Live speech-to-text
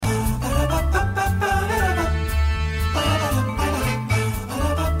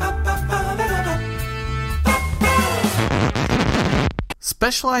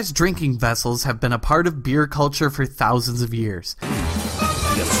Specialized drinking vessels have been a part of beer culture for thousands of years.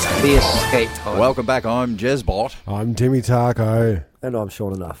 The Escape Pod. Welcome back, I'm Jezbot. I'm Timmy Taco. And I'm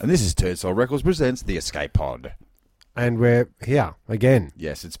Sean Enough. And this is Turdsole Records presents The Escape Pod. And we're here again.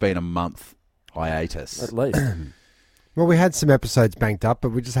 Yes, it's been a month hiatus. At least. Well, we had some episodes banked up, but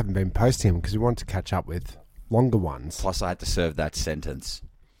we just haven't been posting them because we wanted to catch up with longer ones. Plus, I had to serve that sentence.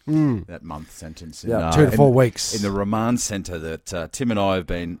 That month sentence. In, 2 to 4 weeks. In the Remand Centre that Tim and I have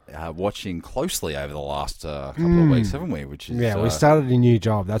been watching closely over the last couple of weeks, haven't we? Which is, we started a new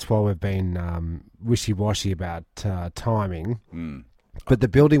job. That's why we've been wishy-washy about timing. But the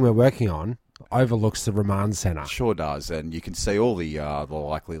building we're working on overlooks the Remand Centre. Sure does. And you can see all the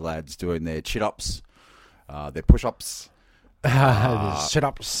likely lads doing their chin-ups, their push-ups.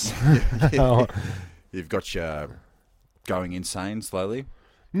 Sit-ups. You've got your going insane slowly.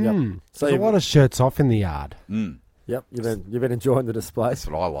 Yep. So there's a lot of shirts off in the yard. Yep, you've been enjoying the display. That's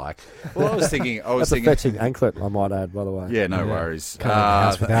what I like. Well, I was thinking... That's a fetching anklet, I might add, by the way. Yeah, no worries. Can't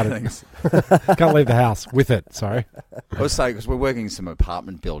leave the house without it. Can't leave the house with it, sorry. I was saying, because we're working in some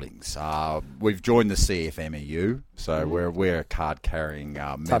apartment buildings. We've joined the CFMEU, so we're card-carrying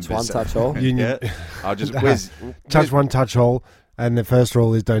members. Touch one, touch all. Union. Yeah. I'll just... touch one, touch all, and the first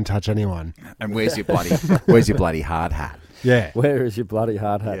rule is don't touch anyone. And where's your bloody hard hat? Yeah. Where is your bloody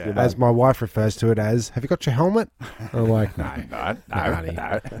hard hat? Yeah. As my wife refers to it as, have you got your helmet? I'm like, no. No.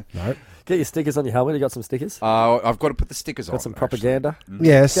 Get your stickers on your helmet. You got some stickers? I've got to put the stickers on. Got some propaganda?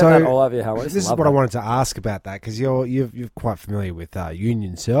 Yeah, Get so that all over your helmet. this is what I wanted to ask about that, because you're quite familiar with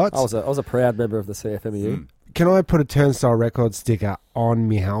union shirts. I was a proud member of the CFMEU. Can I put a Turnstile Record sticker on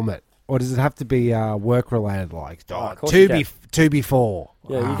my helmet? Or does it have to be work-related, like, to before?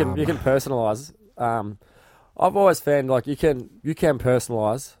 Yeah, you can personalise. I've always found, like, you can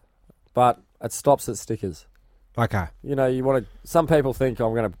personalise, but it stops at stickers. Okay. You know, you want to... Some people think,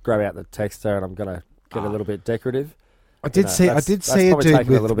 I'm going to grab out the texter and I'm going to get a little bit decorative. I did see a dude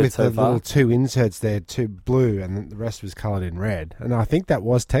with the little 2 inserts there, 2 blue, and the rest was coloured in red. And I think that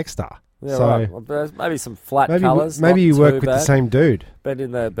was texter. Yeah, so right. Well, maybe some flat colours. Maybe you work with the same dude.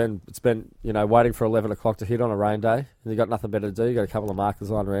 It's been waiting for 11 o'clock to hit on a rain day, and you got nothing better to do. You got a couple of markers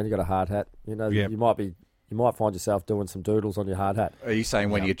lying around. You got a hard hat. You know, you might find yourself doing some doodles on your hard hat. Are you saying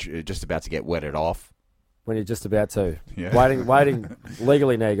when you're just about to get wetted off? When you're just about to. Yeah. Waiting.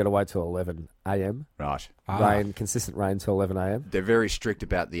 Legally now you got to wait till 11 a.m. Right. Consistent rain till 11 a.m. They're very strict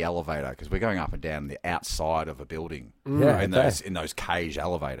about the elevator because we're going up and down the outside of a building. Yeah, in those cage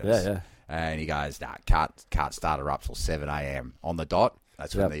elevators. Yeah. And he goes, nah, can't start her up till 7 a.m. on the dot.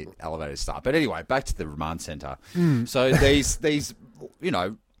 That's when the elevators start. But anyway, back to the Remand Centre. So these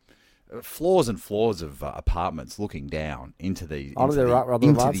floors and floors of apartments looking down into the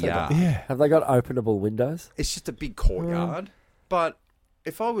yard. Yeah. Have they got openable windows? It's just a big courtyard. But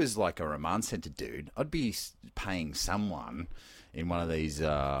if I was like a Remand Centre dude, I'd be paying someone in one of these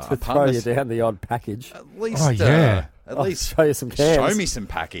apartments throw you down the odd package. At least, at least show you some cans. Show me some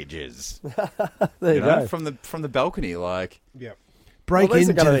packages. There you go. From the balcony, like. Yep. Break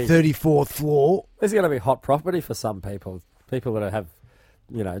into the 34th floor. This is going to be hot property for some people. People that have,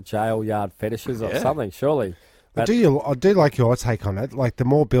 jail yard fetishes or something. Surely. I do like your take on it. Like, the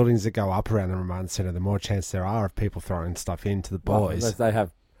more buildings that go up around the Remand Centre, the more chance there are of people throwing stuff into the boys. Well,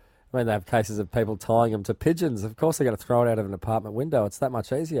 they have cases of people tying them to pigeons. Of course, they're going to throw it out of an apartment window. It's that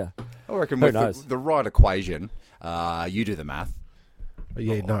much easier. I reckon with the right equation, you do the math.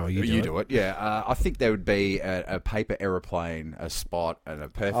 Yeah, no, you do it. Yeah, I think there would be a paper aeroplane, a spot, and a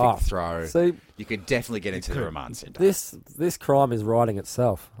perfect throw. See, you could definitely get into the Remand Centre. This crime is writing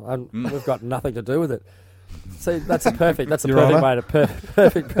itself, and we've got nothing to do with it. See, that's a perfect way to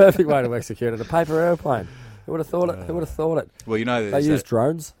execute it. A paper aeroplane. Who would have thought it? Who would have thought it? Well, they use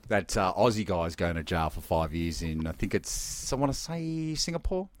drones. That Aussie guy's going to jail for 5 years in, I think I want to say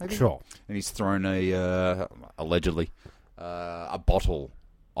Singapore, maybe? Sure. And he's thrown allegedly, a bottle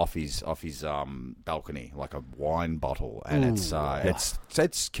off his balcony, like a wine bottle, and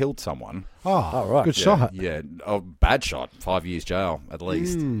it's killed someone. Oh, right. Good shot. Yeah, bad shot. 5 years jail at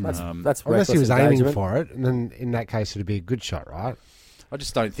least. That's unless he was aiming for it, and then in that case it'd be a good shot, right? I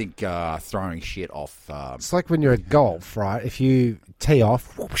just don't think throwing shit off... it's like when you're at golf, right? If you tee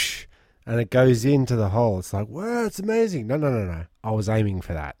off, whoosh, and it goes into the hole, it's like, wow, it's amazing. No. I was aiming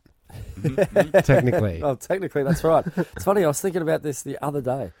for that. Technically. Oh, technically, that's right. It's funny, I was thinking about this the other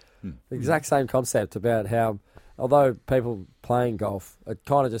day. The exact same concept about how, although people playing golf, it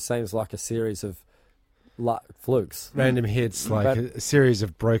kind of just seems like a series of flukes. Random hits, like a series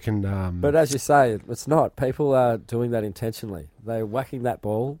of broken... But as you say, it's not. People are doing that intentionally. They're whacking that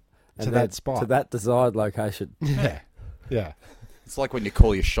ball to that spot. To that desired location. Yeah. It's like when you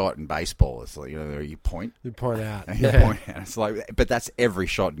call your shot in baseball. It's like, you point. You point out. And you point out. It's like, but that's every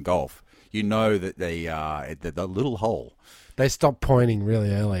shot in golf. You know that the little hole. They stop pointing really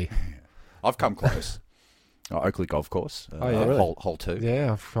early. I've come close. Oakley Golf Course. really? Hole 2.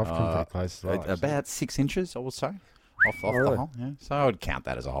 Yeah, I've come pretty close. About 6 inches, I will say, off really? the hole. Yeah. So I would count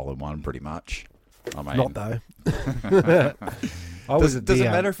that as a hole in one, pretty much. I mean, Not though. does it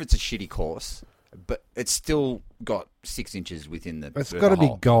matter if it's a shitty course? But it's still got 6 inches within the. It's got to be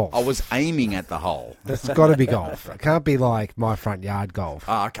golf. I was aiming at the hole. It's got to be golf. It can't be like my front yard golf.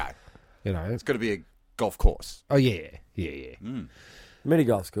 Okay. It's got to be a golf course. Oh yeah. Mini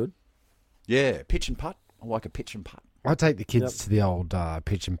golf's good. Yeah, pitch and putt. I like a pitch and putt. I take the kids to the old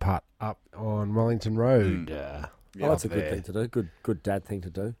pitch and putt up on Wellington Road. Yeah, that's a up good there. thing to do. Good dad thing to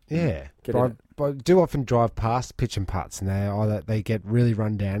do. Yeah, Get but in I do often drive past pitch and putts, and they get really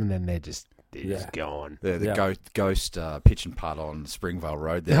run down, and then they're just gone. The ghost pitch and putt on Springvale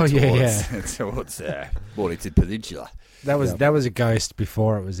Road there towards Mornington Peninsula. That was a ghost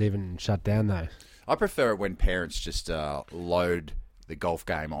before it was even shut down, though. I prefer it when parents just load the golf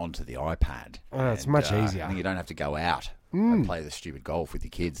game onto the iPad. Oh, it's much easier. And you don't have to go out and play the stupid golf with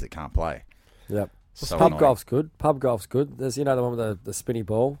your kids that can't play. Yep. So Pub annoying. golf's good. Pub golf's good. There's the one with the spinny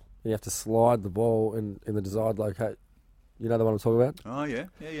ball. You have to slide the ball in the desired location. You know the one I'm talking about? Oh, yeah.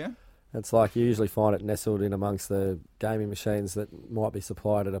 It's like you usually find it nestled in amongst the gaming machines that might be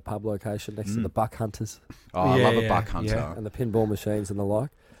supplied at a pub location next to the buck hunters Oh, I love a buck hunter. Yeah. and the pinball machines and the like.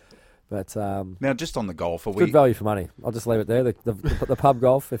 But Now, just on the golf, are good we... value for money. I'll just leave it there. The pub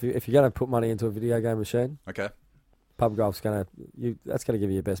golf. If you're going to put money into a video game machine, Okay. pub golf's going to give you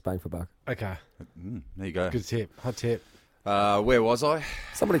your best bang for buck. Okay, There you go. good tip, hot tip. Where was I?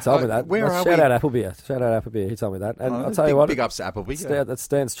 Somebody told me that. where are Shout we? out Applebeer. He told me that, and Oh, I'll tell you what. Big ups to Appleby. That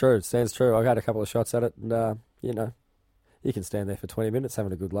stands true. It stands true. I had a couple of shots at it, and you can stand there for 20 minutes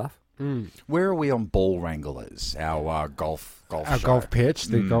having a good laugh. Where are we on Ball Wranglers, our golf Our show? golf pitch,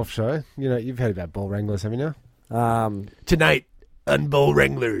 the golf show. You've heard about ball wranglers, haven't you? Um, Tonight on Ball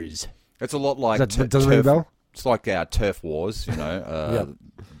Wranglers. It's a lot like Doesn't ring a bell? It's like our turf wars, Are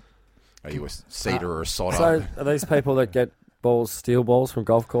you a cedar or a sodder? so are these people that get steel balls from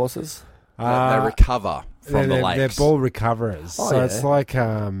golf courses? They recover from the lakes. They're ball recoverers. Oh, so yeah. it's like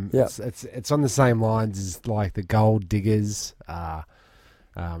it's on the same lines as like the gold diggers,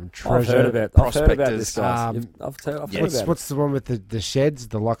 treasure. I've heard about this, guys. I've heard about it. What's the one with the sheds,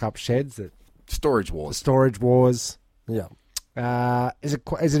 the lock-up sheds? Storage The wars. storage wars. Yeah. Is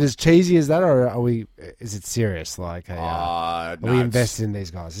it as cheesy as that, or is it serious? Like, are we invested in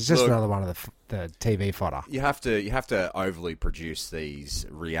these guys? It's just another one of the TV fodder. You have to overly produce these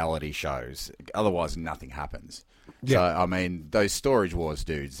reality shows, otherwise nothing happens. Yeah. So I mean, those storage wars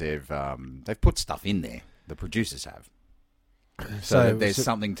dudes, they've put stuff in there. The producers have. So that there's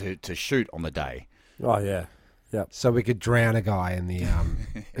something to shoot on the day. Oh yeah. Yep. So we could drown a guy in the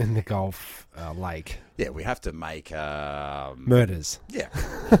in the golf lake. Yeah, we have to make Murders. Yeah.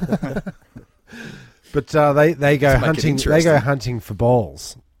 But they go To make it hunting. They interesting. go hunting for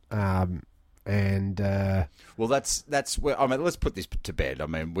balls, and Well, that's where. I mean, let's put this to bed. I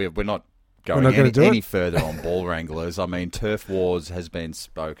mean, we're not going not gonna do any it? further on ball wranglers. I mean, turf wars has been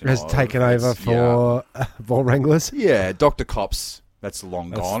spoken. has of. taken over It's- for ball wranglers. Yeah, Dr. Cops. That's long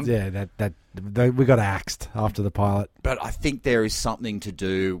gone. Yeah, we got axed after the pilot. But I think there is something to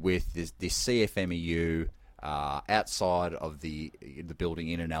do with this CFMEU outside of the building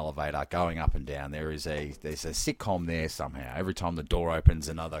in an elevator going up and down. There's a sitcom there somehow. Every time the door opens,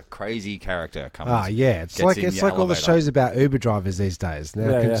 another crazy character comes. It's gets like in it's the like all the elevator. shows about Uber drivers these days. Now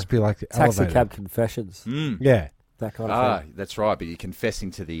it can just be like the Taxi elevator. cab confessions. Yeah, That kind of thing. That's right. But you're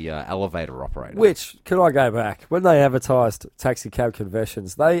confessing to the elevator operator. Which, can I go back? When they advertised Taxi Cab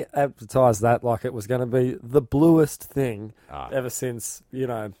Confessions, they advertised that like it was going to be the bluest thing ever since,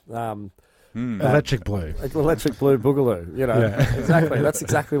 Electric Blue. Electric Blue Boogaloo. Yeah. Exactly. That's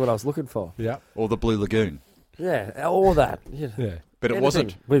exactly what I was looking for. Yeah, or the Blue Lagoon. Yeah, all that. yeah. But it Anything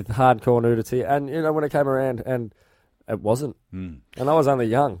wasn't. with hardcore nudity. And, when it came around, and it wasn't. And I was only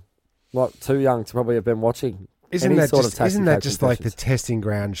young. Not too young to probably have been watching Isn't any that sort just of Taxi isn't that Cab just like the Confessions. testing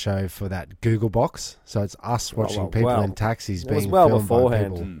ground show for that Google box? So it's us watching people in taxis It being was well filmed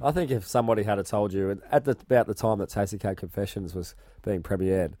beforehand. by people. I think if somebody had told you about the time that Taxi Cab Confessions was being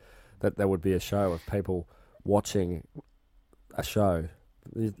premiered, that there would be a show of people watching a show,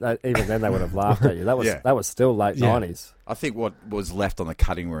 even then they would have laughed at you. That was still late Yeah. 90s. I think what was left on the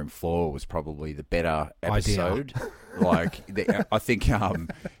cutting room floor was probably the better episode. I think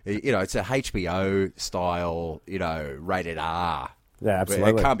it's a HBO style, rated R Yeah,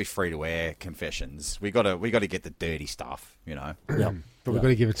 absolutely. It can't be free to air confessions. We got to get the dirty stuff. Yep. But we've got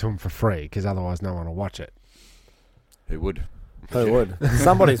to give it to them for free because otherwise no one will watch it. Who would? Who would?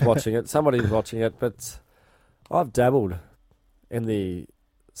 Somebody's watching it, but I've dabbled in the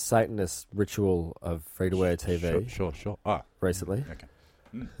Satanist ritual of free-to-air TV Sure. Oh, recently. okay.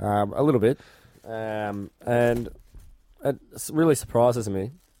 A little bit. And it really surprises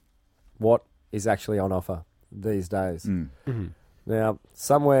me what is actually on offer these days. Now,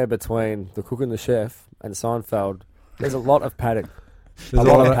 somewhere between The Cook and the Chef and Seinfeld, there's a lot of padding.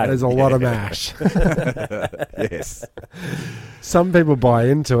 There's a lot of mash. Yes. Some people buy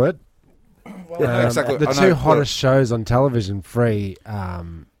into it. Well, exactly. The two hottest shows on television, free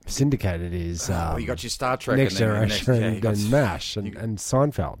syndicated, is you got your Star Trek Next and then Generation and MASH and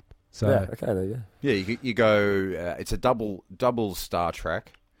Seinfeld. So Yeah, okay, there you go. Yeah, you go. It's a double Star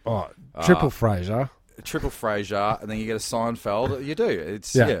Trek, triple Frasier, triple Frasier, and then you get a Seinfeld. You do.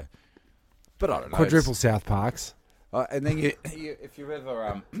 It's Yeah. But I don't know. quadruple South Parks. And then you if you've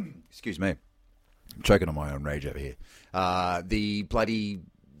ever excuse me, I'm choking on my own rage over here. The bloody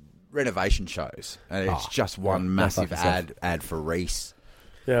renovation shows, and it's just one massive ad for Reese.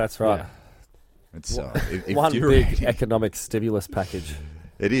 Yeah, that's right. Yeah. It's One big economic stimulus package.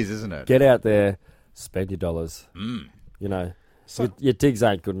 It is, isn't it? Get out there, spend your dollars. You know, your digs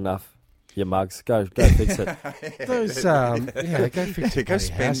ain't good enough. Your mugs, go fix it. Those, go fix your Go bloody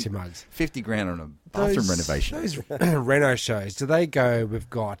spend house, your mugs. $50,000 on a bathroom renovation. Those reno shows, do they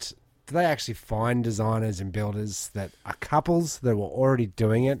actually find designers and builders that are couples that were already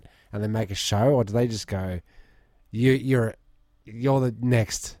doing it and then make a show, or do they just go, you're the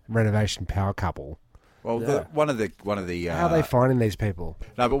next renovation power couple? Well, one of the how are they finding these people?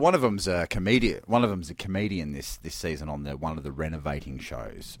 No, but one of them's a comedian. One of them's a comedian this season on one of the renovating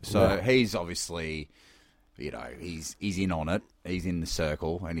shows. So he's obviously, he's in on it. He's in the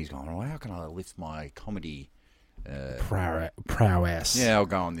circle, and he's going, "Oh, how can I lift my comedy prowess?" Yeah, I'll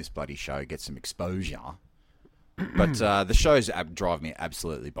go on this bloody show, get some exposure. But the shows drive me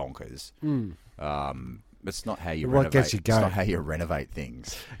absolutely bonkers. It's not how you What renovate. gets you going? It's not how you renovate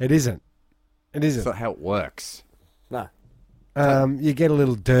things. It isn't. It's not how it works. No. You get a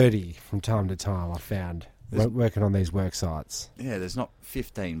little dirty from time to time, I found, working on these work sites. Yeah, there's not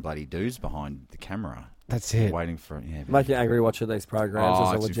 15 bloody dudes behind the camera. That's it. Waiting for it. Yeah, Make you angry watching these programs as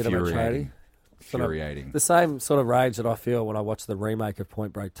a it's legitimate charity. infuriating. The same sort of rage that I feel when I watch the remake of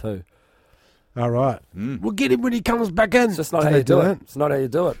Point Break 2. All right. We'll get him when he comes back in. It's just not how you do it. It's not how you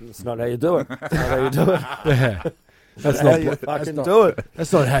do it. It's not how you do it. It's not how you do it. Yeah. That's not how you fucking do it.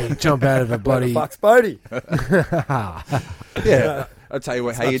 That's not how you jump out of a bloody... Fuck's Bodie. Yeah. I'll tell you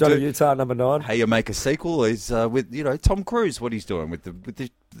what, how you Johnny do Utah #9. how you make a sequel is with Tom Cruise, what he's doing with the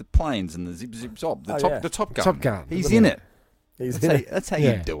planes and the zip zop, the Top Gun. Top Gun. He's in it. He's That's how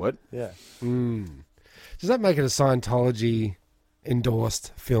you do it. Yeah. Does that make it a Scientology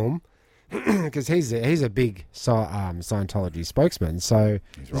endorsed film? Because he's a big Scientology spokesman. So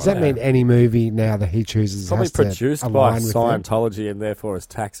does that mean any movie now that he chooses Probably has to produced by align with them? Scientology and therefore is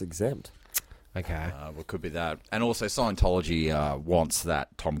tax exempt. Okay. Well, could be that. And also Scientology wants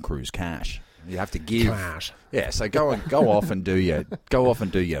that Tom Cruise cash. You have to give. Cash. Yeah, so go off and do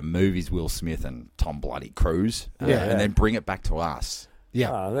your movies, Will Smith and Tom bloody Cruise. And then bring it back to us.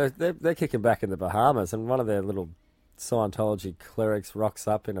 Yeah. They're kicking back in the Bahamas, and one of their little Scientology clerics rocks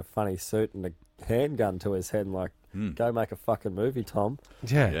up in a funny suit and a handgun to his head and like, go make a fucking movie, Tom.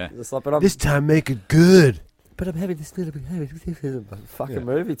 Yeah. It's like, but This time make it good. But I'm having this little fucking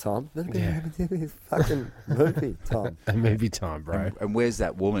movie, Tom. Fucking movie, Tom. A movie time, bro. And where's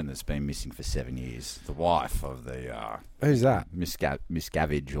that woman that's been missing for 7 years? The wife of the Who's that? Miss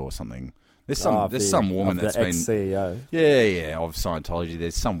Gavage or something. There's some woman that's been ex-CEO. Yeah, of Scientology.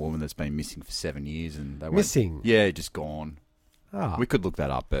 There's some woman that's been missing for 7 years, and they Missing? Yeah, just gone. Oh. We could look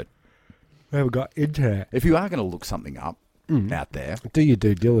that up, but We haven't got internet. if you are going to look something up out there, Do your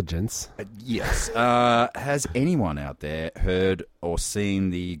due diligence. yes. Has anyone out there heard or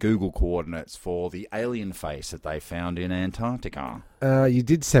seen the Google coordinates for the alien face that they found in Antarctica? You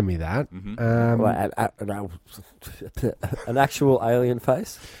did send me that. An actual alien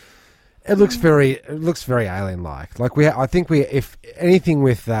face? It looks very alien-like. Like I think if anything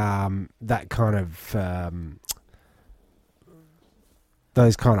with that kind of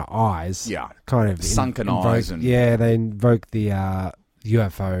those kind of eyes, kind of Sunken eyes, and they invoke the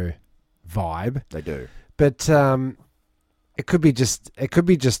UFO vibe. they do. But it could be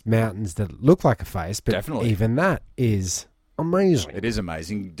just mountains that look like a face. But Definitely. even that is amazing. It is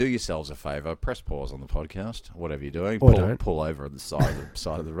amazing. Do yourselves a favour. Press pause on the podcast, whatever you're doing. Or don't. Pull over on the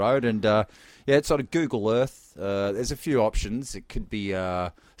side of the road, and it's sort of Google Earth. There's a few options. It could be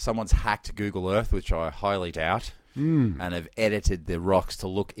someone's hacked Google Earth, which I highly doubt, and have edited the rocks to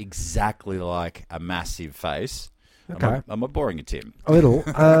look exactly like a massive face. Okay. Am I boring you, Tim? A little.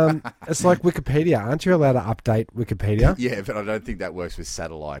 It's like Wikipedia. Aren't you allowed to update Wikipedia? Yeah, but I don't think that works with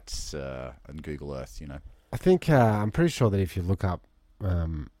satellites and Google Earth, I think I'm pretty sure that if you look up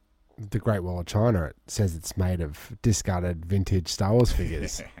the Great Wall of China, it says it's made of discarded vintage Star Wars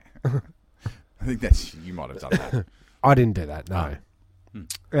figures. I think you might have done that. I didn't do that, no.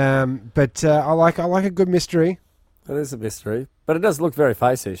 But I like a good mystery. It is a mystery, but it does look very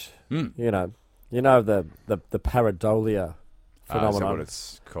face-ish. You know the pareidolia phenomenon. Is that what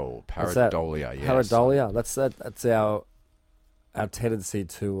it's called? What's that? Pareidolia, yes. Pareidolia. That's our tendency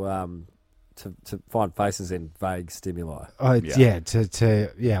to find faces in vague stimuli. Oh,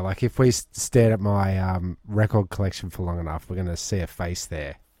 like if we stared at my record collection for long enough, we're going to see a face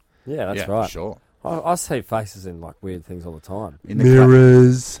there. Yeah, that's right. For sure. I see faces in like weird things all the time. In the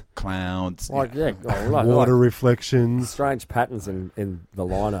Mirrors, clouds. Like water reflections, strange patterns in the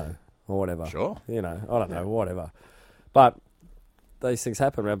lino or whatever. Sure. I don't know, whatever. But these things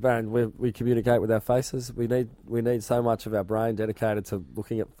happen. Our brain, we communicate with our faces. We need so much of our brain dedicated to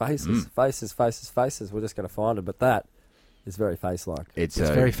looking at faces. Faces. We're just going to find it. But that is very face-like. It's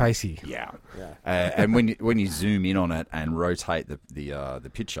very facey. Yeah. And when you zoom in on it and rotate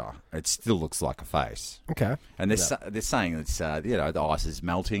the picture, it still looks like a face. Okay. And they're saying it's the ice is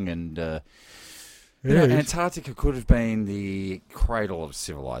melting, and Antarctica could have been the cradle of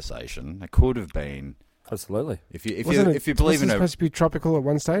civilization. It could have been. Absolutely. If you believe in it, supposed to be tropical at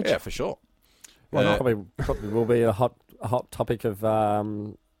one stage. Yeah, for sure. Well, probably will be a hot topic of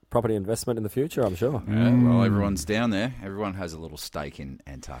property investment in the future, I'm sure. Yeah, well, everyone's down there. Everyone has a little stake in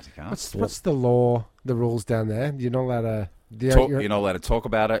Antarctica. What's the law, the rules down there? You're not allowed to... You're not allowed to talk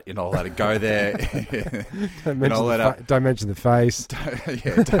about it. You're not allowed to go there. Don't mention the face.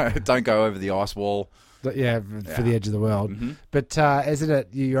 Don't go over the ice wall. For the edge of the world. Mm-hmm. But isn't it,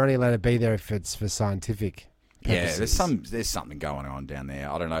 you're only allowed to be there if it's for scientific purposes? Yeah, there's something going on down there.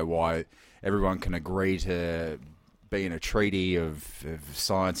 I don't know why everyone can agree to be in a treaty of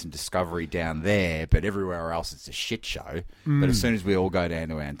science and discovery down there, but everywhere else it's a shit show. But as soon as we all go down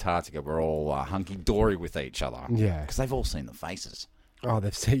to Antarctica, we're all hunky-dory with each other. Yeah. Because they've all seen the faces. Oh,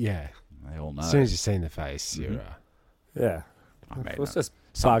 they've seen, yeah. They all know. As soon as you've seen the face, you're... Yeah. I mean, it was just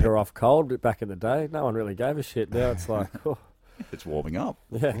bugger off cold back in the day. No one really gave a shit. Now it's like... Oh. It's warming up.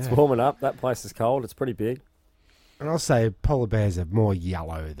 Yeah, it's warming up. That place is cold. It's pretty big. And I'll say polar bears are more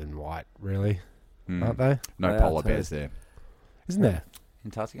yellow than white, really. Aren't they? No polar bears there. Isn't there?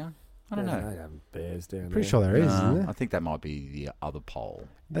 Antarctica? I don't know. They have bears down there. Pretty sure there is, isn't there? I think that might be the other pole.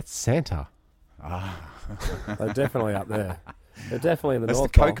 That's Santa. They're definitely up there. They're definitely in the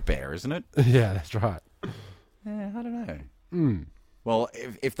North Pole. Pole. That's the Coke bear, isn't it? Yeah, that's right. Yeah, I don't know. Well,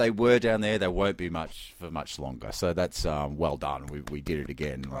 if they were down there, they won't be for much longer. So that's well done. We did it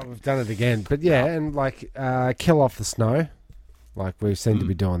again. We've done it again. But yeah, and kill off the snow. Like we seem to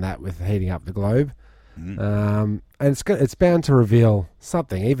be doing that with heating up the globe. And it's bound to reveal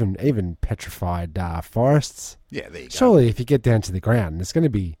something, even petrified forests. Yeah, there you go. Surely if you get down to the ground, there's going to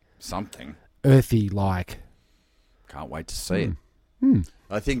be something earthy like. Can't wait to see it.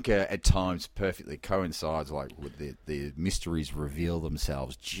 I think at times perfectly coincides with the mysteries reveal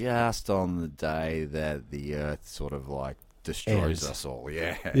themselves just on the day that the Earth sort of destroys us all.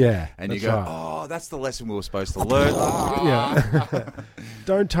 Yeah. And you go, right. Oh, that's the lesson we were supposed to learn. Yeah.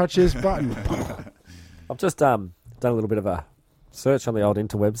 Don't touch this button. I've just done a little bit of a search on the old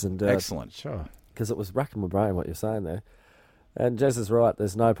interwebs, and excellent, sure, because it was racking my brain what you're saying there. And Jez is right.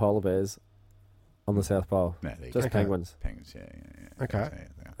 There's no polar bears on the South Pole. No, just penguins. Penguins, yeah. Okay.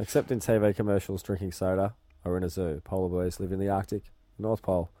 Yeah. Except in TV commercials, drinking soda or in a zoo. Polar bears live in the Arctic, North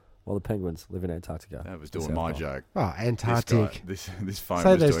Pole, while the penguins live in Antarctica. That was doing my joke. Oh, Antarctic. This phone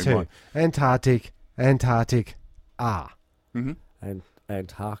Say was those doing two. Antarctic. And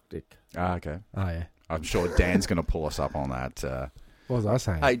Antarctic. Okay. Oh, yeah. I'm sure Dan's going to pull us up on that. What was I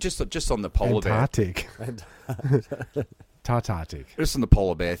saying? Hey, just on the polar Antarctic. Tartartic. Just on the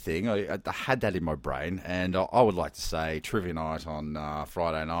polar bear thing, I had that in my brain, and I would like to say trivia night on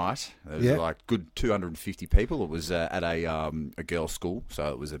Friday night. There was good 250 people. It was at a girls' school, so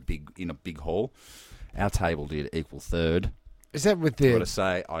it was in a big hall. Our table did equal third. Is that with the... I've got to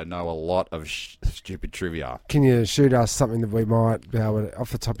say, I know a lot of stupid trivia. Can you shoot us something that we might be able to,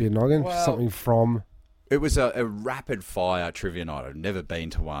 off the top of your noggin? Well, something from... It was a rapid-fire trivia night. I've never been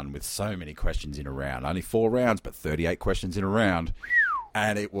to one with so many questions in a round. Only 4 rounds, but 38 questions in a round.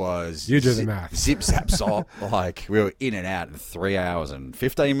 And it was... You do the math. Zip, zap, zop. Like, we were in and out in 3 hours and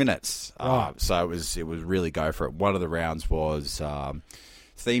 15 minutes. Right. So it was really go for it. One of the rounds was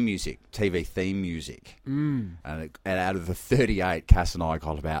theme music, TV theme music. And out of the 38, Cass and I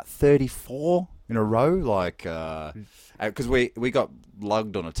got about 34 in a row. Like, because we got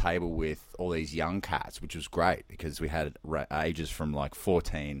lugged on a table with all these young cats, which was great because we had ages from like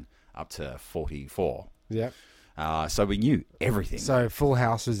 14 up to 44. Yep. So we knew everything. So Full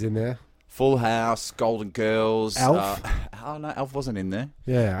House was in there. Full House, Golden Girls. Elf? Oh, no, Elf wasn't in there.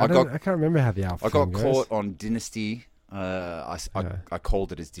 Yeah, I can't remember how the Elf I got thing goes. caught on Dynasty. I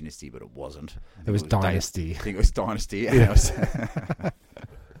called it as Dynasty, but it wasn't. It was Dynasty. I think it was Dynasty. And it was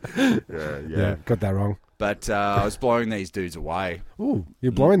Yeah, got that wrong. But I was blowing these dudes away. Ooh,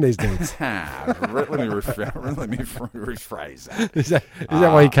 you're blowing these dudes. Let me rephrase that. Is that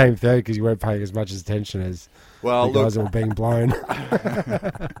why you came third? Because you weren't paying as much attention as the guys that were being blown?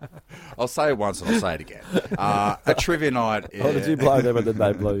 I'll say it once and I'll say it again. A trivia night... How did you blow them and then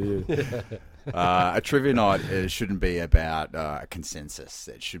they blow you? A trivia night shouldn't be about a consensus.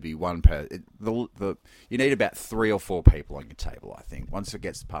 It should be one per. You need about 3 or 4 people on your table. I think once it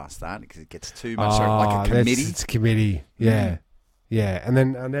gets past that, because it gets too much like a committee. It's a committee. Yeah, yeah. And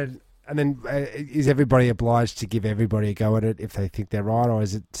then is everybody obliged to give everybody a go at it if they think they're right, or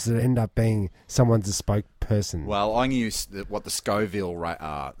does it end up being someone's a spokesperson? Well, I knew what the Scoville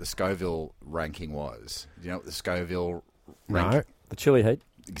ranking was. Do you know what the Scoville ranking? No. The chili heat.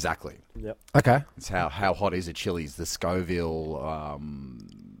 Exactly. Yep. Okay. It's how hot is a chili's. The Scoville,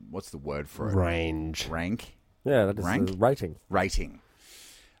 what's the word for it? Range. Rank? Yeah, that is Rank? the rating. Rating.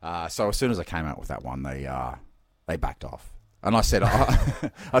 So as soon as I came out with that one, they backed off. And I said,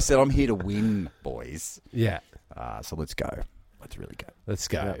 I'm here to win, boys. Yeah. So let's go. Let's really go. Let's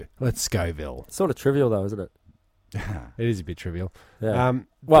go. Yeah. Let's Scoville. It's sort of trivial though, isn't it? It is a bit trivial. Yeah.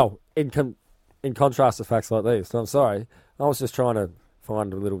 Well, in contrast to facts like these, so I'm sorry, I was just trying to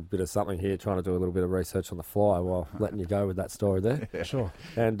find a little bit of something here, trying to do a little bit of research on the fly while letting you go with that story there. Yeah. Sure.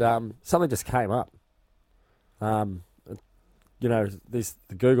 And something just came up. You know, the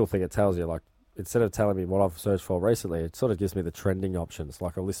Google thing, it tells you, like, instead of telling me what I've searched for recently, it sort of gives me the trending options,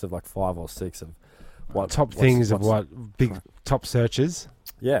 like a list of like 5 or 6 of what Top big top searches.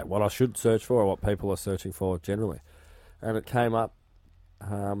 Yeah, what I should search for or what people are searching for generally. And it came up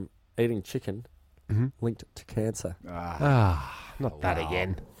eating chicken linked to cancer. Not that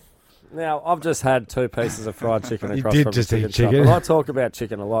again. Now, I've just had 2 pieces of fried chicken You across did from just the eat chicken shop, chicken. and I talk about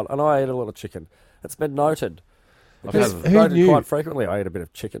chicken a lot, and I eat a lot of chicken. It's been noted. It's Who noted knew? quite frequently I eat a bit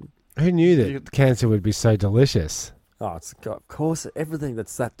of chicken. Who knew that cancer would be so delicious? Oh, of course, everything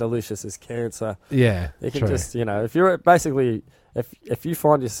that's that delicious is cancer. Yeah, You can true. just, if you're basically, if you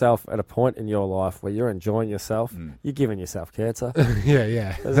find yourself at a point in your life where you're enjoying yourself, you're giving yourself cancer.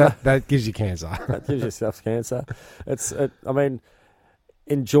 yeah. That gives you cancer. That gives yourself cancer.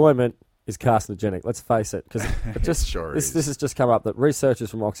 Enjoyment is carcinogenic. Let's face it, because it just Sure this is. has just come up that researchers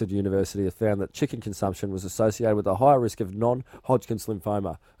from Oxford University have found that chicken consumption was associated with a higher risk of non-Hodgkin's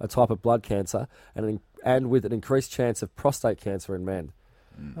lymphoma, a type of blood cancer, and with an increased chance of prostate cancer in men.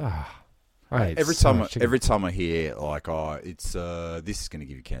 Every time I hear like, it's this is going to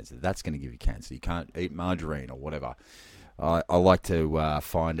give you cancer, that's going to give you cancer, you can't eat margarine or whatever, I like to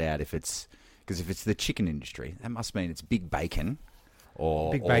find out because if it's the chicken industry, that must mean it's big bacon.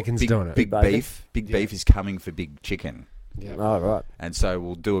 Big bacon's doing it. Big Big beef. Big beef is coming for big chicken. Yeah. Oh, right. And so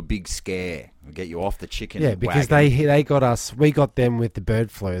we'll do a big scare. We'll get you off the chicken Yeah, because wagon. they got us. We got them with the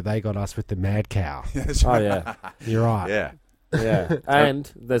bird flu. They got us with the mad cow. Oh, yeah. You're right. Yeah. Yeah.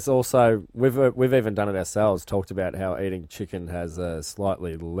 And there's also, we've even done it ourselves, talked about how eating chicken has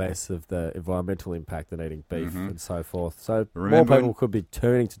slightly less of the environmental impact than eating beef and so forth. So more people could be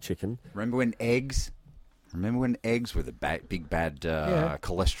turning to chicken. Remember when eggs were the big bad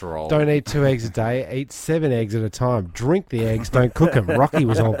cholesterol? Don't eat 2 eggs a day. Eat 7 eggs at a time. Drink the eggs. Don't cook them. Rocky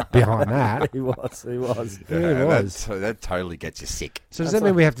was all behind that. He was. Yeah, he was. That totally gets you sick. So does that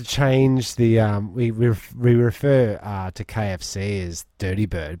mean we have to change the? We refer to KFC as Dirty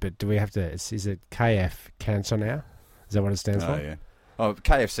Bird, but do we have to? Is it KF Cancer now? Is that what it stands for? Yeah. Oh,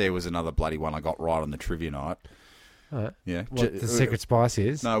 KFC was another bloody one I got right on the trivia night. Right. Yeah. What the secret spice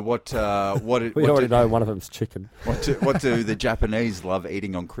is? No, We already know one of them's chicken. What do the Japanese love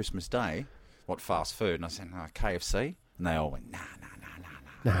eating on Christmas Day? What fast food? And I said, no, KFC. And they all went,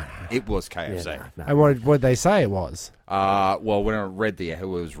 nah. It was KFC. Yeah, no. And what did they say it was? Well, when I read who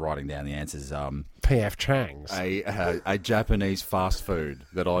was writing down the answers, PF Chang's. A Japanese fast food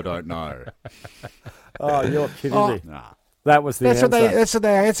that I don't know. Oh, you're kidding me. Nah, That was the That's answer. what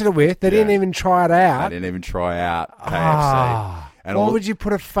they answered it with. They didn't even try it I out. didn't even try out KFC. And Why all- would you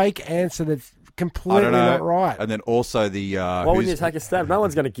put a fake answer that's I completely don't know. not right? And then also the Why wouldn't you take a stab? No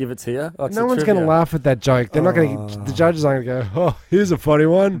one's going to give it to you. Oh, it's No a one's going to trivia. laugh at that joke. They're not going to. The judges aren't going to go, "Oh, here's a funny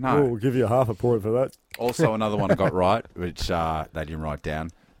one." No. Oh, we'll give you half a point for that. Also, another one I got right, which they didn't write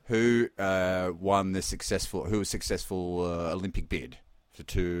down. Who won the successful? Who was successful Olympic bid for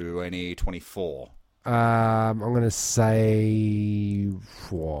 2024? I'm going to say.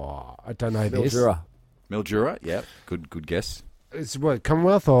 I don't know this. Mildura. Mildura. Yep. Good guess. It's what,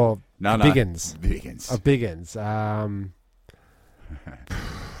 Commonwealth or No. Biggins? Biggins. Biggins.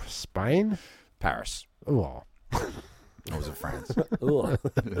 Spain. Paris. Oh. Or was it France? Ugh.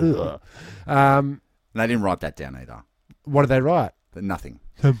 They didn't write that down either. What did they write? But nothing.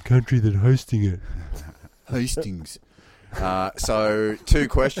 Some country that's hosting it. Hastings. So 2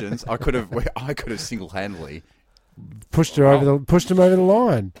 questions. I could have single-handedly. Pushed them over the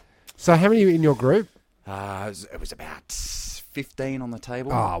line. So how many in your group? It was about 15 on the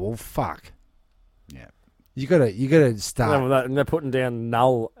table. Oh well, fuck. Yeah. You gotta start. And they're putting down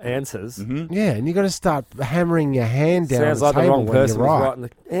null answers. Mm-hmm. Yeah, and you got to start hammering your hand down Sounds on like the the table wrong when you're person was right. writing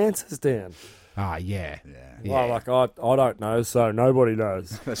the answers down. Ah, yeah. Yeah. Well, like I don't know, so nobody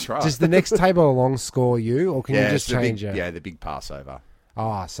knows. That's right. Does the next table along score you, or can you just it's the change big, it? Yeah, the big Passover.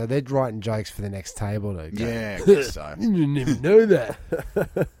 Oh, so they're writing jokes for the next table to go. Yeah, I guess so. You didn't even know that.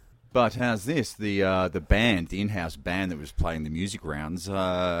 But how's this? The band, the in-house band that was playing the music rounds,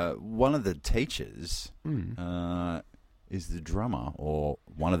 one of the teachers is the drummer or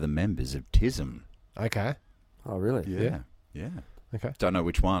one of the members of TISM. Okay. Oh, really? Yeah. Okay. Don't know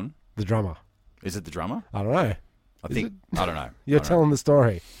which one. The drummer. Is it the drummer? I don't know. I think. I don't know. You're I don't know. telling the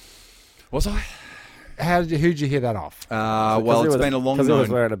story. Was I? Who'd you hear that off? Well, it's been a long Because he was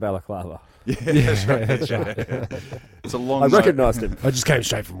known. wearing a balaclava. Yeah, That's right. it's a long. I recognised him. I just came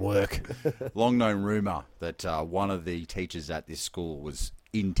straight from work. Long known rumor that one of the teachers at this school was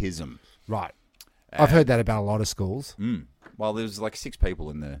in TISM. Right. I've heard that about a lot of schools. Well, there was like 6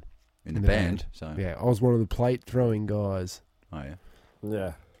 people in the band. So Yeah, I was one of the plate throwing guys. Oh yeah.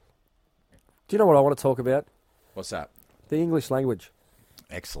 Yeah. Do you know what I want to talk about? What's that? The English language.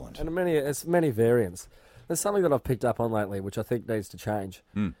 Excellent. And it's many variants. There's something that I've picked up on lately, which I think needs to change.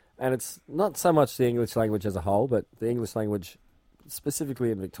 And it's not so much the English language as a whole, but the English language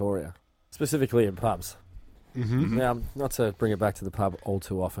specifically in Victoria, specifically in pubs. Mm-hmm. Now, not to bring it back to the pub all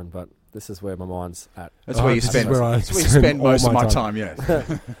too often, but this is where my mind's at. That's where you this is spend. where I That's where you spend spend all most of my my time. time.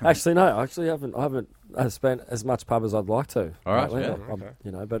 Yeah. Actually, no. I haven't spent as much pub as I'd like to. All right, lately.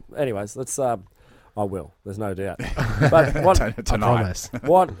 yeah. But anyways, let's. I will. There's no doubt. But what I Tonight, promise.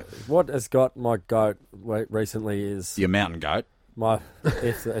 what has got my goat recently is your mountain goat. my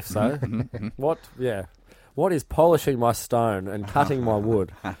if so. What is polishing my stone and cutting my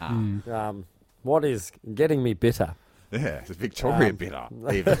wood? What is getting me bitter? Yeah, it's a Victoria bitter.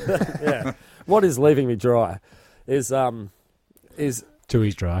 Even. Yeah. What is leaving me dry? Is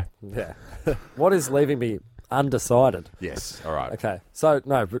Tooheys dry. yeah. What is leaving me undecided? Yes. All right. Okay. So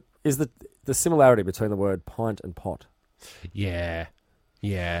no, but is the similarity between the word pint and pot? Yeah.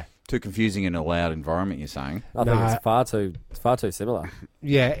 Yeah. Too confusing in a loud environment. You're saying? I think No. it's far too similar.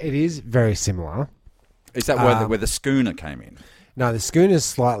 Yeah, it is very similar. Is that where the schooner came in? No, the schooner's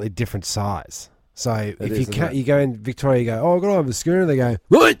slightly different size. So if is, you isn't can't, it? you go in Victoria, you go, oh, I've got to have a schooner. They go,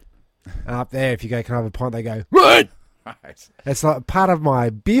 what? And up there, if you go, can I have a pint? They go, what? Right. It's like part of my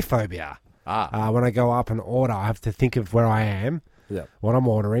beer phobia. Ah. When I go up and order, I have to think of where I am, Yeah. what I'm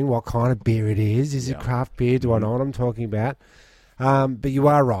ordering, what kind of beer it is. Is it Yeah. craft beer? Do I know what I'm talking about? But you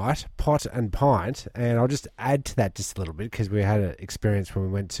are right, pot and pint. And I'll just add to that just a little bit because we had an experience when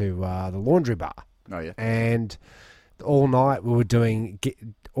we went to the laundry bar. Oh yeah. And all night we were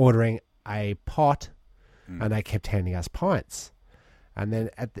ordering a pot, and they kept handing us pints. And then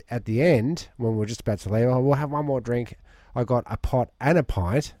at the end, when we were just about to leave, we'll have one more drink. I got a pot and a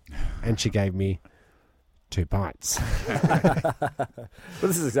pint, and she gave me 2 pints. But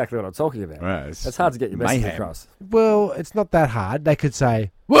this is exactly what I'm talking about. Right, It's hard to get your message mayhem. across. Well, it's not that hard. They could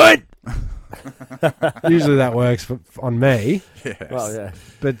say, what? Usually that works on me. Yes. Well, yeah.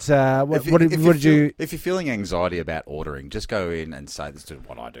 But what did you... If you're feeling anxiety about ordering, just go in and say, "This is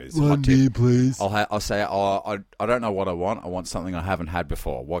what I do. This is a One hot tip." beer, please. I'll say, I don't know what I want. I want something I haven't had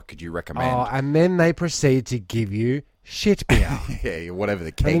before. What could you recommend? Oh, and then they proceed to give you shit beer. Yeah, whatever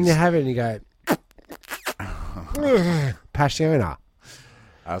the And then case. you have it and you go, Passiona.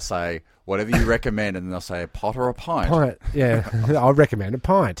 I'll say, whatever you recommend, and then they'll say a pot or a pint. Pint. Yeah, I'll recommend a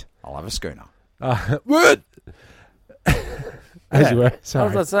pint. I'll have a schooner. What? As you were. I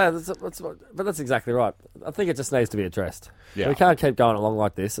Sorry. was going to say, but that's exactly right. I think it just needs to be addressed. Yeah. We can't keep going along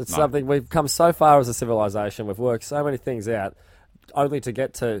like this. It's something we've come so far as a civilization. We've worked so many things out, only to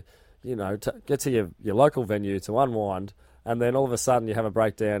get to, your local venue to unwind, and then all of a sudden you have a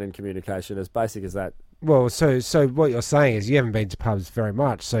breakdown in communication as basic as that. Well, so what you're saying is you haven't been to pubs very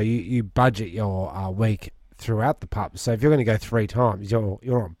much, so you budget your week throughout the pub. So if you're going to go 3 times, you're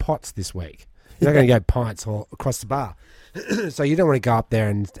on pots this week. You're not going to go pints all across the bar. So you don't want to go up there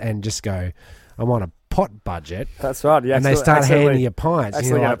and just go, I'm on a pot budget. That's right. And they start handing you pints. And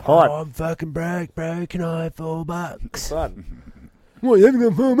you're Actually, like, a pint. I'm fucking broke, bro. Can I have $4? That's right. What, you haven't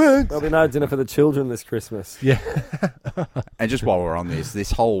got $4? There'll be no dinner for the children this Christmas. Yeah. And just while we're on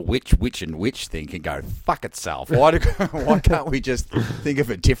this whole witch thing can go fuck itself. Why can't we just think of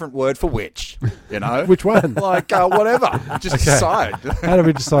a different word for witch? You know, Which one? like whatever. Just decide. How do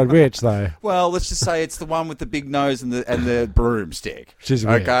we decide which, though? Well, let's just say it's the one with the big nose and the broomstick. She's a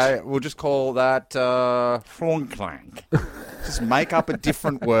witch. Okay, we'll just call that Fronklank. Just make up a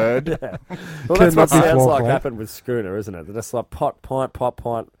different word. Yeah. Well, that's what Can it not be sounds like Falkland? happened with Schooner, isn't it? They're just like pot, pint, pot,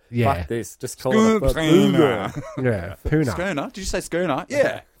 pint. Yeah. Fuck this. Just call it a Schooner. Yeah, Puna. Schooner? Did you say schooner?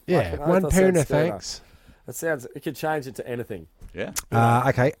 Yeah. Yeah, Fucking one oath I said Puna, schooner. thanks. It could change it to anything. Yeah.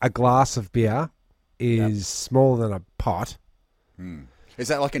 Okay, a glass of beer is smaller than a pot. Is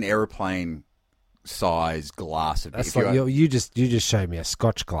that like an aeroplane size glass of beer? That's like you just showed me a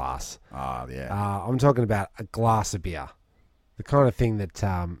Scotch glass. Yeah. I'm talking about a glass of beer, the kind of thing that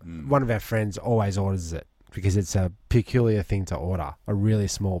one of our friends always orders it because it's a peculiar thing to order, a really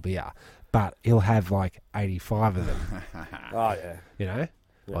small beer, but he'll have like 85 of them. Oh, yeah. You know,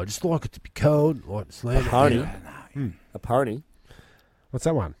 I just like it to be cold. Like A pony. A pony. What's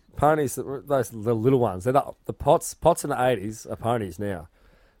that one? Ponies, those the little ones. They're the pots in the 80s are ponies now.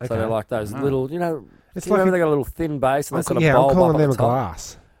 Okay. So they're like those little, It's remember like they got a little thin base and they sort of I'm bulb calling up at them the a top.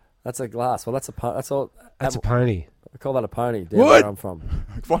 glass. That's a glass. Well, that's all. That's a pony. I call that a pony down What? where I'm from.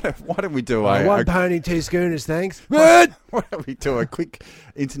 Why don't we do One pony, 2 schooners, thanks. Why don't we do a quick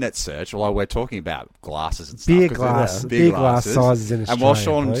internet search while we're talking about glasses and stuff? Beer 'cause glass, they're beer glass glasses. sizes in And Australia. while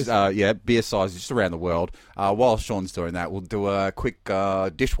Sean's, please. beer sizes just around the world. While Sean's doing that, we'll do a quick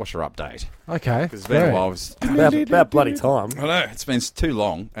dishwasher update. Okay. Because it's been a great. while. About bloody time. I know, it's been too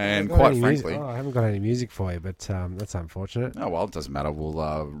long, and I haven't got quite any frankly... music. I haven't got any music for you, but that's unfortunate. Oh, well, it doesn't matter. We'll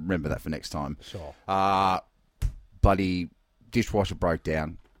remember that for next time. Sure. Bloody dishwasher broke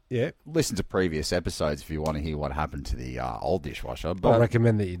down. Yeah. Listen to previous episodes if you want to hear what happened to the old dishwasher. I But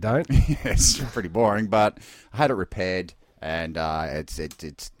recommend that you don't. it's pretty boring. But I had it repaired, and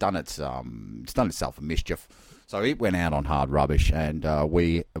it's done itself a mischief. So it went out on hard rubbish, and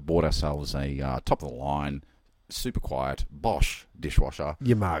we bought ourselves a top of the line, super quiet Bosch dishwasher.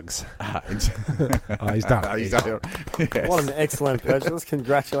 Your mugs. He's He's done. yes. What an excellent purchase.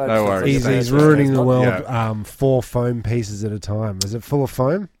 Congratulations. No worries. He's Fantastic. ruining the world Yeah. 4 foam pieces at a time. Is it full of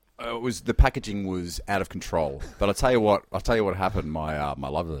foam? The packaging was out of control. But I'll tell you what happened. My my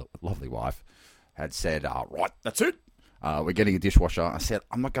lovely wife had said, right, that's it. We're getting a dishwasher. I said,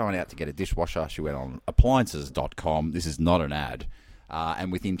 I'm not going out to get a dishwasher. She went on appliances.com. This is not an ad.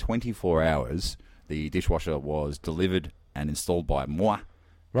 And within 24 hours, the dishwasher was delivered and installed by moi.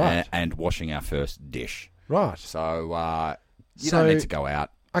 Right. And washing our first dish. Right. So you So- don't need to go out.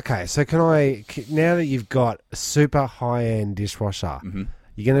 Okay, so now that you've got a super high-end dishwasher,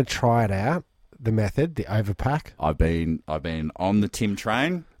 you're going to try it out, the method, the overpack? I've been on the Tim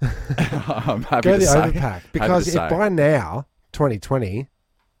train. I'm happy Go to the say. overpack. Because if say. by now, 2020,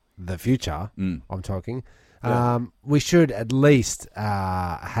 the future, I'm talking, we should at least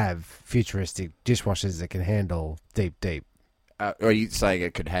have futuristic dishwashers that can handle deep. Are you saying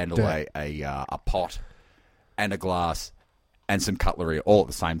it could handle Dirt. a pot and a glass and some cutlery all at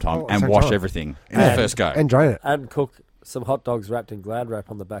the same time All at the and same wash time. everything in the first go? And drain it. And cook some hot dogs wrapped in Glad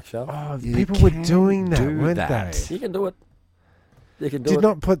wrap on the back shelf. Oh, You people were can doing that, do weren't that. they? You can do it. You can do it. You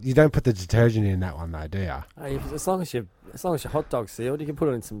don't put the detergent in that one though, do you? Hey, as long as your hot dog's sealed, you can put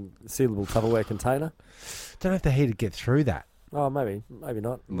it in some sealable Tupperware container. Don't have the heat to get through that. Oh, maybe not. I'm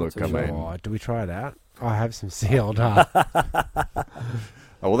not Look, too I sure. mean- Oh, do we try it out? I have some sealed.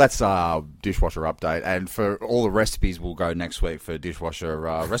 Oh, well, that's our dishwasher update. And for all the recipes, we'll go next week for dishwasher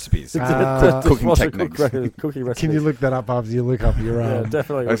recipes. Cooking Dishwasher techniques. cooking recipes. Can you look that up after you look up your Yeah, own?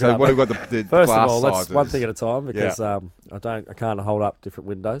 definitely. Okay, look so it up. what have we got? The First glass of all, let's sizes. one thing at a time because I can't hold up different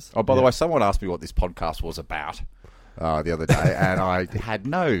windows. Oh, by the way, someone asked me what this podcast was about the other day, and I had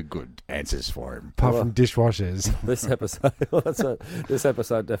no good answers for him. Apart from dishwashers. This episode, well, this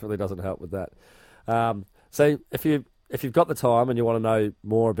episode definitely doesn't help with that. So if if you've got the time and you want to know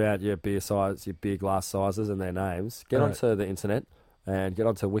more about your beer size, your beer glass sizes and their names, get onto the internet and get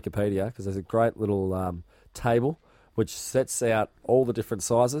onto Wikipedia, because there's a great little table which sets out all the different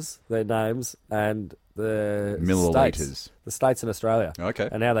sizes, their names, and the milliliters. The states in Australia. Okay.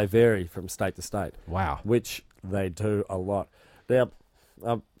 And how they vary from state to state. Wow. Which they do a lot. Now,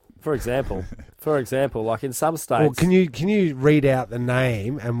 for example, like in some states... Well, can you read out the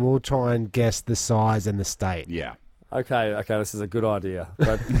name and we'll try and guess the size and the state? Yeah. Okay, this is a good idea.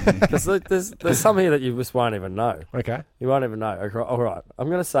 But there's some here that you just won't even know. Okay. You won't even know. Okay, all right. I'm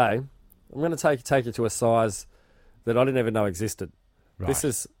going to take you to a size that I didn't even know existed. Right. This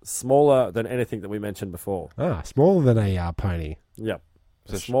is smaller than anything that we mentioned before. Ah, smaller than a pony. Yep.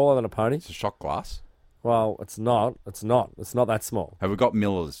 So It's smaller than a pony. It's a shot glass. Well, it's not. It's not that small. Have we got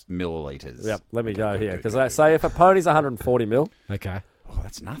milliliters? Yep. Let me go here. good, Because good, they say if a pony's 140 mil, Okay. Oh,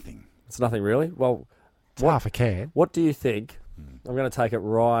 that's nothing. it's nothing really. Well, It's half a can. what do you think? I'm going to take it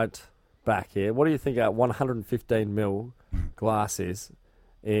right back here. What do you think a 115 mil glass is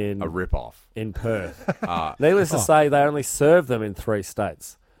in A rip-off. in Perth? Needless to say, they only serve them in 3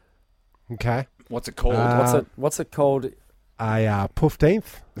 states. Okay. What's it called? What's it called? A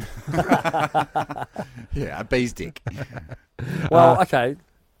 15th. Yeah, a bee's dick. Well, okay.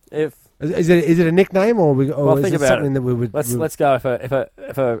 If Is it a nickname or Well, is think it about something it. that we would? let's go if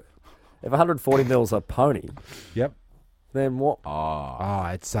 140 mil's a pony, Yep. then what? Oh.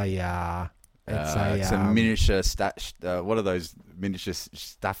 It's a It's a miniature what are those miniature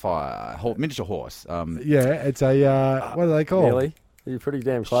miniature horse? Yeah, it's a what are they called? Nearly. You're pretty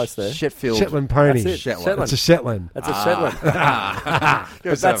damn close there. Sheffield. Shetland pony. That's it. Shetland. It's a Shetland. That's a Shetland.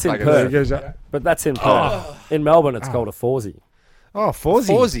 But that's in Perth. But that's in Perth. In Melbourne, it's called a Forsey. Oh, Forsey.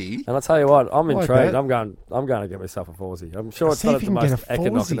 Forsey. And I tell you what, I'm Like intrigued. that. I'm going to get myself a Forsey. I'm sure it's See not if the you can most get a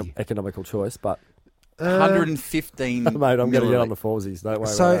Forsey. economical choice, but 115. mate, I'm going to get on the milliliters. Forsies. Don't worry.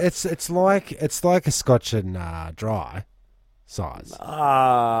 So about it's like a Scotch and dry size.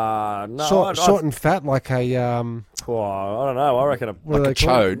 no, Short and fat, like a I don't know. I reckon what are Like they a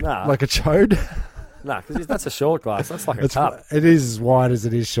called? chode. nah, Like a chode. because that's a short glass. That's like a cup. It is as wide as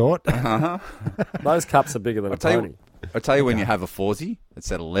it is short. Those cups are bigger than a pony. I'll tell you when you have a Forsey,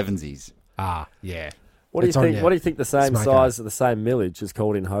 it's at 11sies. Yeah. What do you It's on think? your What do you think the same smoker. size of the same millage is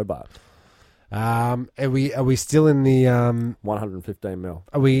called in Hobart? Are we still in the 115 mil.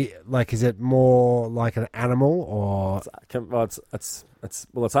 Are we like? Is it more like an animal or?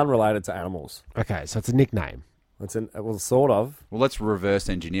 It's unrelated to animals. Okay, so it's a nickname. Sort of. Well, let's reverse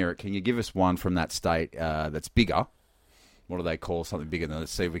engineer it. Can you give us one from that state that's bigger? What do they call something bigger than?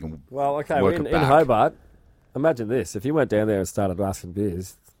 Let's see if we can. Well, okay. Work In it back. Hobart, imagine this: if you went down there and started asking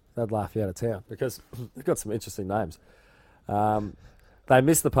beers, they'd laugh you out of town because they've got some interesting names. They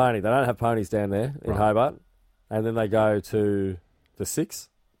miss the pony. They don't have ponies down there in Hobart, and then they go to the 6.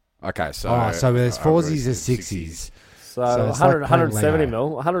 Okay, so So there's Forsies and Sixies. So, So it's 100, like 170 playing mil.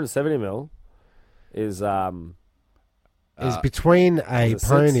 170 mil is Is between a the six.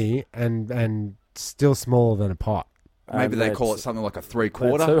 pony and still smaller than a pot. maybe and they call it it's- something like a their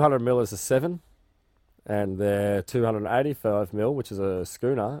 3/4. 200 mil is a 7, and their 285 mil, which is a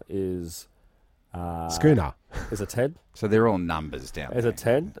schooner, is Schooner. is a 10. So they're all numbers down Is there. a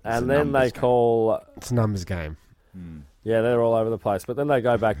 10, a and then numbers they game. call. It's a numbers game. Yeah, they're all over the place. But then they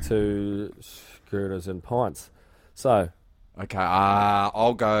go back to schooners and pints. So, Okay,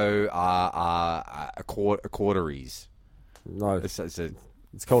 I'll go a quarteries. no, It's a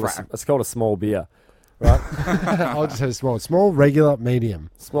it's called fra- it's called a small beer, right? I'll just have small, regular, medium.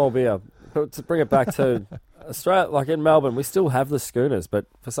 Small beer. But to bring it back to Australia, like in Melbourne, we still have the schooners, but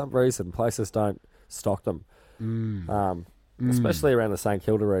for some reason, places don't stock them. Especially around the St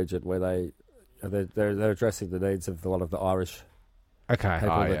Kilda region, where they're addressing the needs of a lot of the Irish Okay.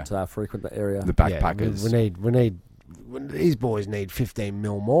 people yeah. that frequent the area. the Yeah, backpackers. we need. These boys need 15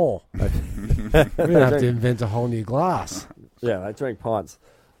 mil more. We're gonna have to invent a whole new glass. Yeah, they drink pints.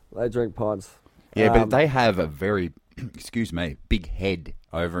 Yeah, but they have a very, excuse me, big head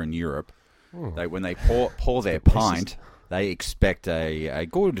over in Europe. When they pour their pint, they expect a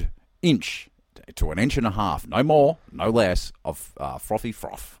good inch to an inch and a half, no more, no less, of frothy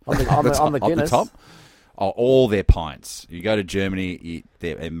froth On the Guinness. top. All their pints. You go to Germany,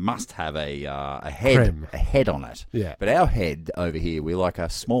 they must have a head, Creme. a head on it. Yeah. But our head over here, we like a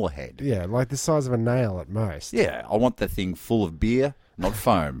smaller head. Yeah, like the size of a nail at most. Yeah, I want the thing full of beer, not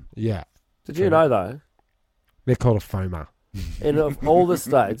foam. Yeah. Did you know, though, They're called a foamer. in of all the A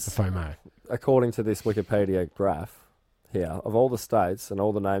states, FOMO. according to this Wikipedia graph here, of all the states and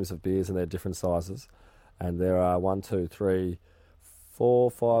all the names of beers and their different sizes, and there are 1, 2, 3, 4,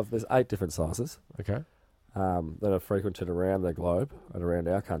 5, there's 8 different sizes. Okay. that are frequented around the globe and around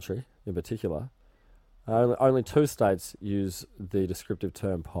our country in particular, only 2 states use the descriptive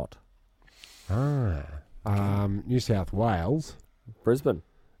term pot. New South Wales. Brisbane.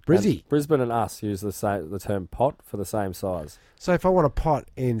 Brisbane and us use the term pot for the same size. So if I want a pot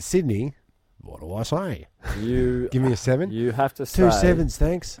in Sydney, what do I say? You Give me a 7. You have to say 2 sevens,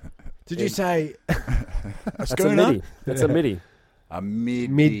 thanks. Did you say that's a midi? It's a midi. A midi.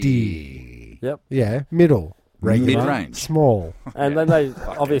 midi? Yep. Yeah, middle, regular, Mid-range. small. And then they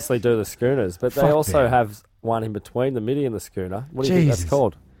obviously do the schooners, but they Fuck also them. have one in between the midi and the schooner. What do you think that's Jesus.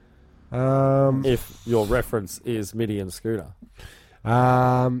 called? If If your reference is midi and schooner.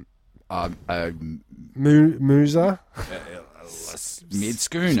 Mooser. Mid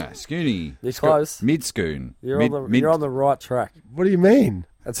schooner, scoony. You're close. Mid schoon. You're on the right track. What do you mean?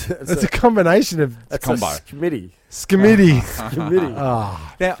 It's It's a combination of it's combo. a skimidi. skimidi. Skimidi.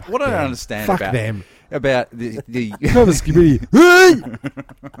 Ah, Now, what I don't understand fuck about them. about the Not a skimidi. Hey!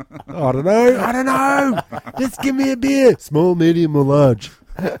 I don't know. Just give me a beer. Small, medium, or large.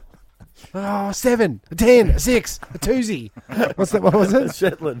 Oh, 7, a 10, a 6, a 2. What's that? What was it?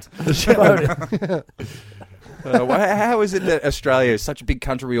 Shetland. how is it that Australia is such a big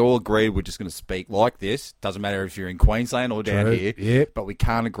country? We all agreed we're just going to speak like this. Doesn't matter if you're in Queensland or down True. here. Yep. But we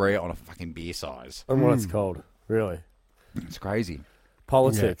can't agree on a fucking beer size. And what it's called, really. It's crazy.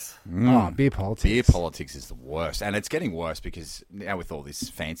 Politics. Oh, beer politics. Beer politics is the worst, and it's getting worse because now with all this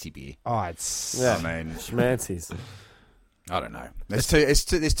fancy beer. Oh, it's... Yeah. I mean, Schmancies. I don't know. There's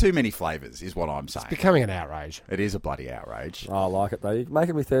too many flavours, is what I'm saying. becoming an outrage. It is a bloody outrage. Oh, I like it, though. You're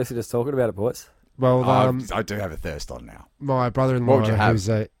making me thirsty just talking about it, boys. Well, I do have a thirst on now. my brother-in-law, What would you have? who's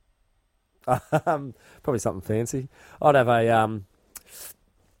a... Probably something fancy. I'd have a...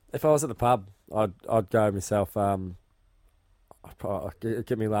 if I was at the pub, I'd go myself...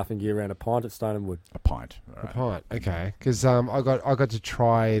 get me laughing gear around a pint of Stone and Wood. A pint. All A right. pint, okay. Because I got to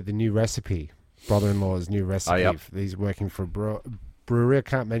try the new recipe, brother-in-law's new recipe. yep. He's working for a brewery. I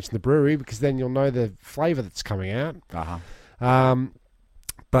can't mention the brewery because then you'll know the flavour that's coming out. Uh-huh.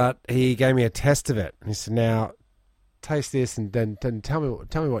 But he gave me a test of it. He said, "Now, taste this and then tell me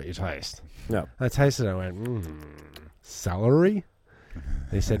what you taste." Yeah. I tasted it. I went, celery.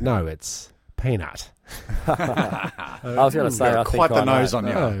 He said, "No, it's peanut." I was going to say, I think Quite the I know. nose on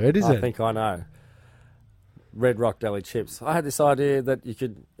you. Oh, it I isn't. think I know. Red Rock Deli chips. I had this idea that you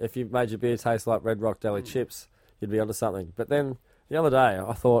could, if you made your beer taste like Red Rock Deli chips, you'd be onto something. But then the other day,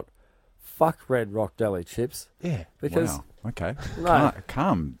 I thought, fuck Red Rock Deli chips. Yeah. Because, Wow. Okay. No.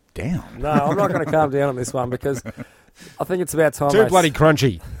 Calm down. no, I'm not going to calm down on this one because I think it's about time Too bloody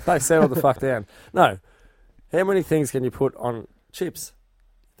crunchy. they settle the fuck down. No. How many things can you put on chips?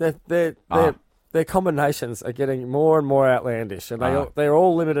 Their combinations are getting more and more outlandish, and they're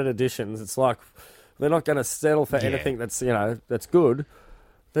all limited editions. It's like they're not going to settle for anything that's that's good.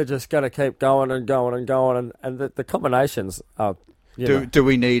 They're just going to keep going and going and going, and the combinations are. Do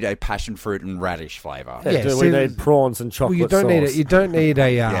we need a passion fruit and radish flavour? Yeah, Yeah, do see, we need prawns and chocolate Well, you don't need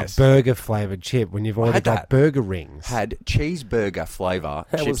a Yes. burger flavored chip when you've already had got that. burger rings. Had cheeseburger flavour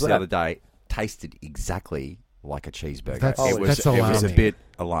How was chips the that? other day. Tasted exactly like a cheeseburger. That's- that's it was a alarming. bit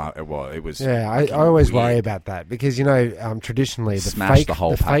alarming. Well, it was. Yeah, I fucking always weird. worry about that because Smash traditionally the the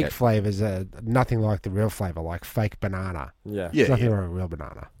whole fake packet. flavors are nothing like the real flavor, like fake banana. Yeah. Yeah, There's nothing yeah. wrong with real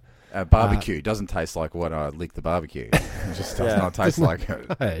banana. Barbecue doesn't taste like when I lick the barbecue. It just does Yeah. not taste like it.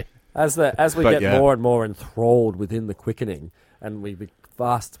 Hey, As we But get yeah. more and more enthralled within the quickening, and we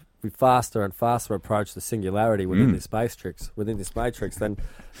faster and faster approach the singularity within this matrix. Then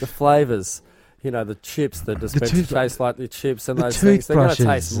the flavors, the chips that just meant to taste like the chips and the those things, they're going to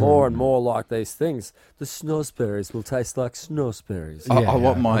toothbrushes taste more and more like these things. The snozzberries will taste like snozzberries. I Yeah,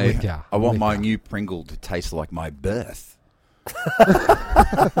 want I'm my with ya. I want I'm my with new Pringle to taste like my birth.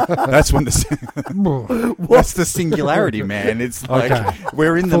 That's when that's the singularity, man. It's like Okay.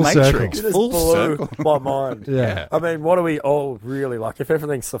 we're in the Full circle. matrix. It just Full blew circle. my mind. Yeah. I mean, what do we all really like? If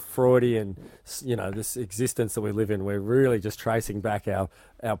everything's so Freudian, this existence that we live in, we're really just tracing back our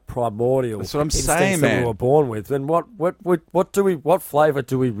primordial That's what I'm instincts saying, that man. we were born with. Then what flavour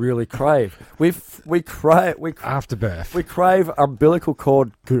do we really crave? We crave afterbirth. umbilical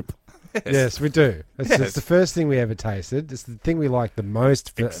cord goop. Yes, we do. It's Yes. the first thing we ever tasted. It's the thing we like the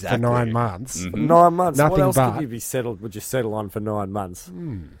most for Exactly. 9 months. Mhm. 9 months. Nothing what else but. could you be settled? Would you settle on for 9 months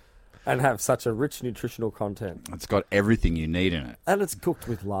and have such a rich nutritional content? It's got everything you need in it. And it's cooked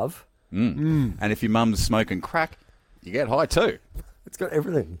with love. And if your mum's smoking crack, you get high too. It's got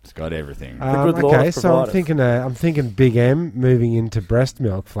everything. It's got everything. good Lord Okay, so I'm provided. I'm thinking Big M moving into breast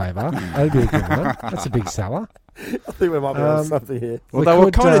milk flavour. That'd be a good one. That's a big seller. I think we might be on something here. Well, we they were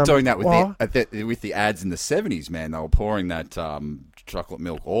could, kind of doing that with well- with the ads in the 70s, man. They were pouring that chocolate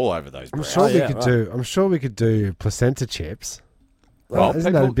milk all over those I'm breasts. sure yeah, I'm sure we could do placenta chips. Well,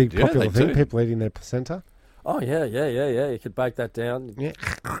 Isn't that a people- big yeah, popular they thing? do. People eating their placenta. Oh, yeah. You could bake that down. Yeah.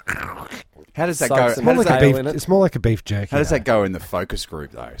 How does that Soak go? some How does tail that, in it. It's more like a beef jerky. how does though. that go in the focus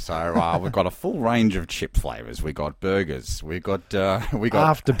group though? So we've got a full range of chip flavors. We got burgers. We got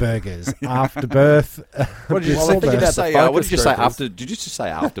After burgers, after birth. What did you Well, say? I think about the What did you say focus group after? Did you just say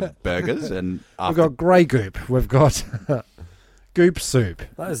after burgers and We've after? got grey goop. We've got goop soup.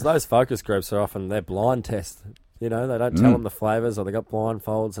 Those focus groups are often their blind test. You know, they don't tell them the flavours, or they got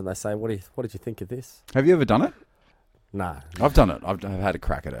blindfolds, and they say, "What did you think of this?" Have you ever done it? No, I've done it. I've had a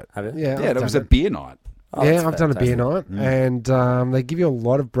crack at it. have you? Yeah, Yeah, I've that was a done beer night. Oh, yeah, that's I've done a beer fantastic. night, and they give you a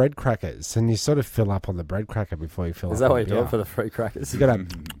lot of bread crackers, and you sort of fill up on the bread cracker before you fill Is up that on what the you're doing beer. for the free crackers? You got to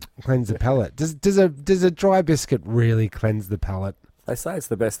cleanse the palate. Does a dry biscuit really cleanse the palate? They say it's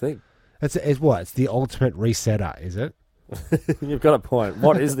the best thing. It's what? It's the ultimate resetter, is it? You've got a point.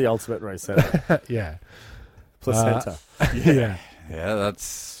 What is the ultimate reset? Yeah. Placenta. Yeah. Yeah, that's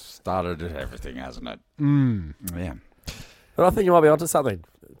started everything, hasn't it? Mm. Yeah. But I think you might be onto something,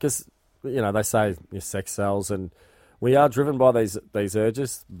 because they say your sex cells, and we are driven by these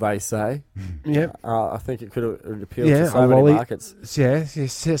urges. They say. Yep. I think it could appeal Yeah, to so many lolly- markets. Yeah,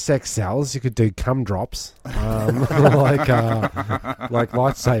 sex cells. You could do cum drops, like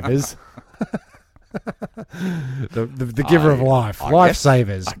lifesavers. the giver of life, I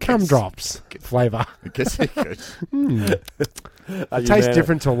lifesavers, guess- cum drops flavour. I guess you could. It tastes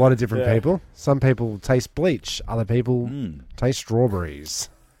different to a lot of different Yeah. people. Some people taste bleach. Other people Mm. taste strawberries.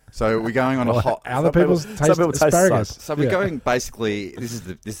 So we're going on a hot. Other people- people some taste people taste asparagus. So we're Yeah. going basically. This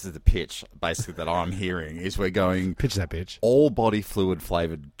is the pitch basically that I'm hearing is we're going Pitch that bitch. all body fluid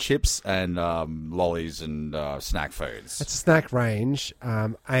flavored chips and lollies and snack foods. It's a snack range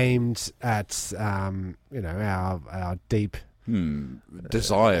aimed at our deep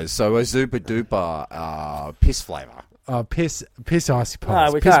Desires. So a super duper piss flavor. piss icy No,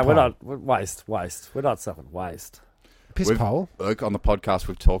 poles. we piss can't. We're pole. not waste. We're not selling waste. Piss We've- pole. Look, on the podcast,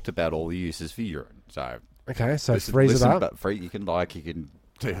 we've talked about all the uses for urine. So Okay, so listen, freeze listen, it up. But you can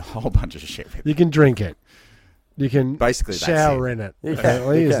do a whole bunch of shit with it. You can drink it. You can Basically, that's shower it. in it. You can,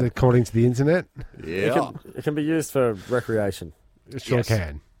 Apparently, you is can. according to the internet. Yeah. It can be used for recreation. It sure Yes.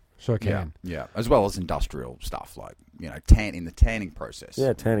 can. Sure Yeah, can. yeah, as well as industrial stuff like in the tanning process.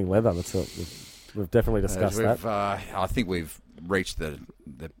 Yeah, tanning leather. That's what we've definitely discussed that. I think we've reached the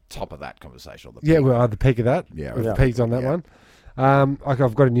top of that conversation. Or the Yeah, peak. we're at the peak of that. Yeah, We've Yeah. peaked on that Yeah. one.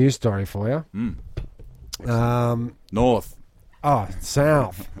 I've got a news story for you. North,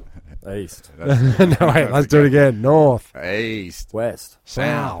 South. East, No, wait, let's do it again. North. east, west.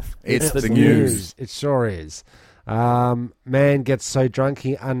 South. It's the the news. news. It sure is. Man gets so drunk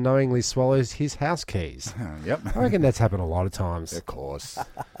he unknowingly swallows his house keys. Yep, I reckon that's happened a lot of times. of course.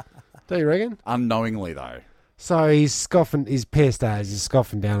 Do you reckon? Unknowingly though. So he's pissed as he's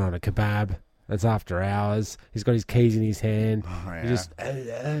scoffing down on a kebab. It's after hours. He's got his keys in his hand. Oh, He yeah. just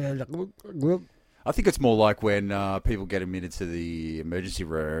I think it's more like when people get admitted to the emergency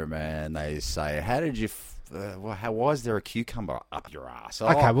room and they say, "How did you? Why is there a cucumber up your ass?"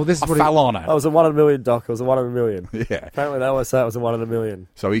 Okay, well, this is I what fell on it. That was a 1 in a million, Doc. It was a 1 in a million. Yeah. Apparently, they always say it was a 1 in a million.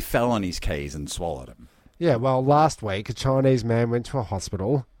 So he fell on his keys and swallowed them. Yeah, well, last week a Chinese man went to a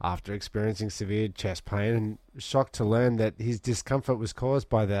hospital after experiencing severe chest pain and was shocked to learn that his discomfort was caused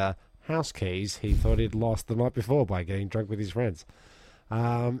by the house keys he thought he'd lost the night before by getting drunk with his friends.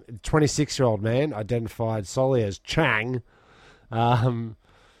 26-year-old man, identified solely as Chang, from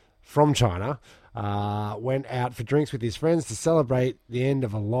China, went out for drinks with his friends to celebrate the end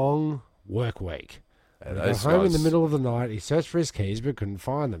of a long work week. When he got Those home in the guys- middle of the night, he searched for his keys but couldn't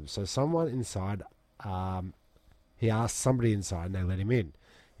find them. So someone inside, he asked somebody inside and they let him in.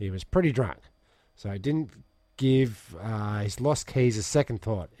 He was pretty drunk, so he didn't give his lost keys a second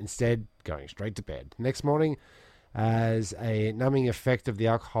thought, instead going straight to bed. Next morning, as a numbing effect of the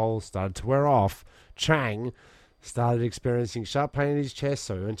alcohol started to wear off, Chang started experiencing sharp pain in his chest,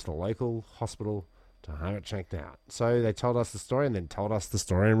 so he went to the local hospital to have it checked out. So they told us the story and then told us the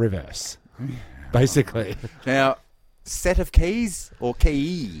story in reverse. Basically. Now, set of keys or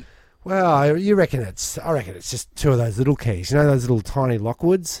key? Well, I reckon it's just two of those little keys. You know those little tiny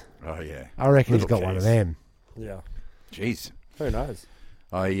Lockwoods? Oh yeah. I reckon he's Little got one of keys. them. Yeah. Jeez. Who knows?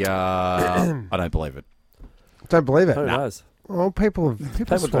 I don't believe it. Don't believe it. Who knows? Well, people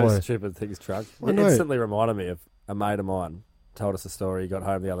People swallow. do stupid things, Truck. I It know. instantly reminded me of a mate of mine told us a story. He got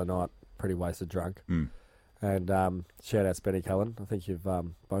home the other night, pretty wasted drunk. And shout out to Benny Cullen. I think you've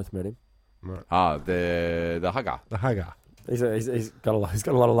both met him. The hugger. The hugger. He's got a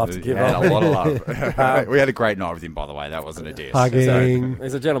lot of love to give. Yeah, a lot of love. We had a great night with him, by the way. That wasn't a diss. Hugging.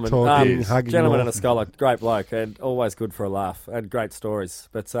 He's a gentleman. Talking, hugging gentleman more. and a scholar. Great bloke, and always good for a laugh, and great stories.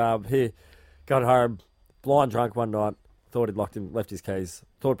 But he got home, blind drunk one night, thought he'd left his keys,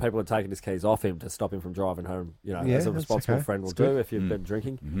 thought people had taken his keys off him to stop him from driving home, as a that's responsible okay. friend will That's do good. if you've been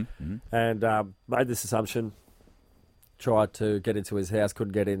drinking. And made this assumption, tried to get into his house,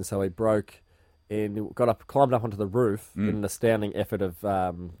 couldn't get in, so he broke in, climbed up onto the roof in an astounding effort of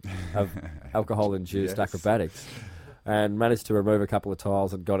alcohol-induced acrobatics. And managed to remove a couple of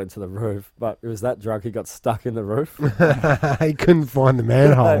tiles and got into the roof. But it was that drunk, he got stuck in the roof. He couldn't find the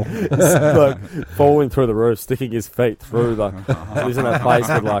manhole. Like, falling through the roof, sticking his feet through the... He was in a place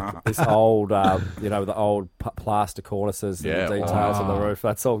with like this old, the old plaster cornices and the details on the roof.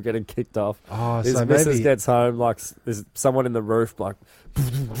 That's all getting kicked off. Oh, His so missus maybe... gets home, like there's someone in the roof, like...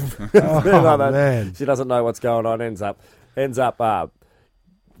 Oh, man. She doesn't know what's going on, ends up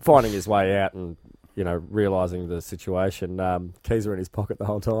finding his way out and... realising the situation. Keys were in his pocket the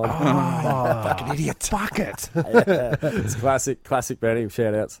whole time. Oh, fucking idiot. Bucket. It's classic Benny,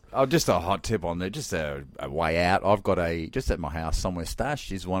 shout-outs. Oh, just a hot tip on there, just a way out. I've got just at my house somewhere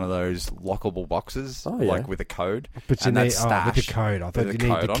stashed is one of those lockable boxes, like with a code. But you and need that's stashed with the code. I thought you with need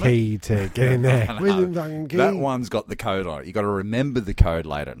a code the on key it. to get in there. No. Where's the fucking key? That one's got the code on it. You got to remember the code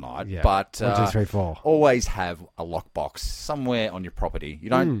late at night. Yeah. But 1, 2, 3, 4. always have a lockbox somewhere on your property. You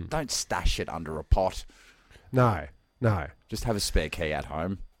don't stash it under a pot. No. Just have a spare key at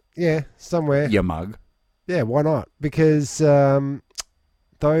home. Yeah, somewhere. Your mug. Yeah, why not? Because those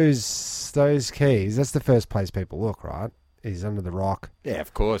keys, that's the first place people look, right? Is under the rock, Yeah,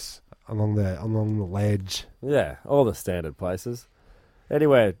 of course. along the ledge. Yeah, all the standard places.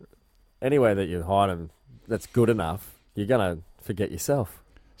 Anywhere that you hide them that's good enough, you're going to forget yourself.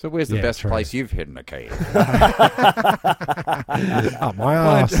 So where's the best true. place you've hidden a key? Up my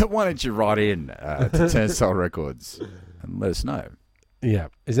ass. Why don't you write in to Turnstile Records and let us know? Yeah.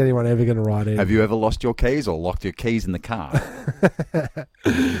 Is anyone ever going to write in? Have you ever lost your keys or locked your keys in the car?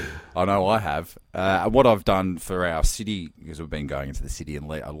 I know I have. What I've done for our city, because we've been going into the city and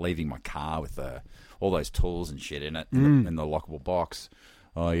leaving my car with all those tools and shit in it, in the lockable box.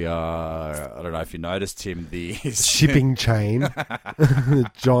 I don't know if you noticed, Tim, the shipping chain, the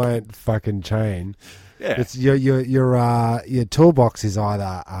giant fucking chain. Yeah. It's your toolbox is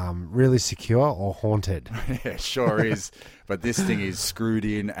either really secure or haunted. Yeah, sure is. But this thing is screwed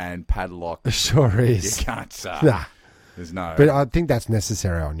in and padlocked. It sure is. You can't. Nah. There's no. But I think that's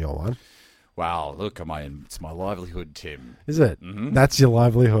necessary on your one. Wow, look, it's my livelihood, Tim. Is it? Mm-hmm. That's your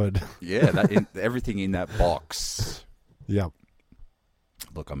livelihood. Yeah, everything in that box. Yep.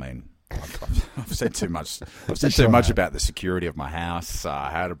 Look, I've said too much. I've said too much about the security of my house,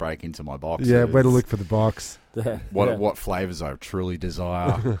 how to break into my boxes. Yeah, where to look for the box. What flavours I truly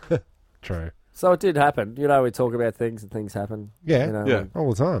desire. True. So it did happen. We talk about things and things happen. Yeah, Yeah.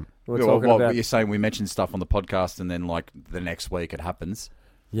 all the time. We're Yeah, talking about... you're saying we mention stuff on the podcast and then like the next week it happens.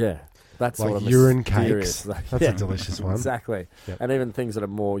 Yeah. That's Like sort of urine mysterious. cakes. That's a delicious one. Exactly. Yep. And even things that are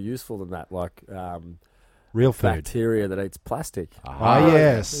more useful than that, like Real food. bacteria that eats plastic. Ah,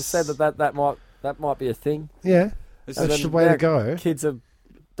 yes. They said that might be a thing. Yeah, This that's is- the way to go. Kids have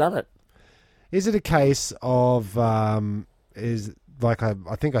done it. Is it a case of is like I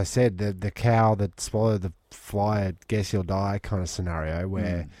think I said the cow that swallowed the fly, I guess you'll die kind of scenario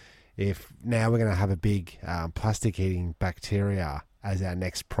where if now we're going to have a big plastic eating bacteria as our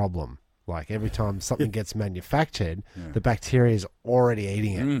next problem. Like every time something gets manufactured, the bacteria is already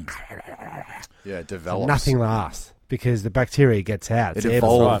eating it. Yeah, it So develops. nothing lasts because the bacteria gets out. It It's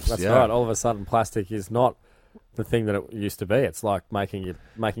evolves. That's right. All of a sudden, plastic is not the thing that it used to be. It's like making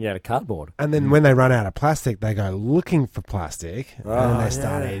out of cardboard. And then when they run out of plastic, they go looking for plastic, and then they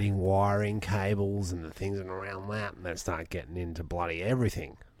start eating wiring, cables, and the things around that, and they start getting into bloody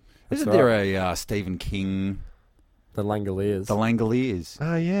everything. Isn't That's there a Stephen King, The Langoliers. The Langoliers?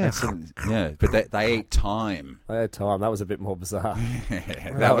 Oh yeah, Yeah, but they eat time. They had time. That was a bit more bizarre.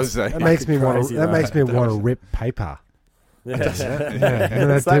 That was that makes me want crazy, to. That though. makes me want to rip paper. Yeah. Yeah, you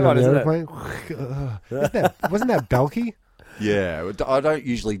know It's that dude that on one, the isn't it? airplane. Wasn't that Belky? Yeah, I don't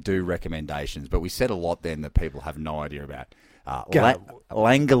usually do recommendations, but we said a lot then that people have no idea about. Go.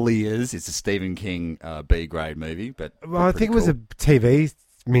 Langoliers is a Stephen King B grade movie, but Well, I think it was a TV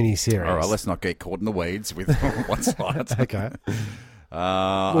mini-series. All right, let's not get caught in the weeds with what's what. Okay.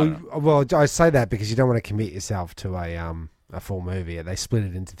 I don't know. Well, I say that because you don't want to commit yourself to a a full movie. They split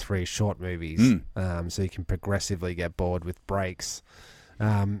it into 3 short movies, so you can progressively get bored with breaks.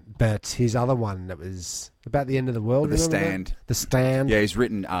 But his other one that was about the end of the world, The remember Stand. that? The Stand. Yeah, he's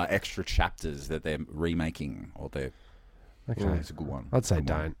written extra chapters that they're remaking, or they're. Okay, It's a good one. I'd say Good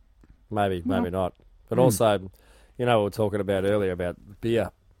one. don't. Maybe not. But also, we were talking about earlier about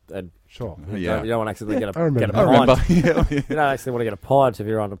beer. And Sure. you don't want to accidentally get a I remember pint. Yeah. You don't actually want to get a pint if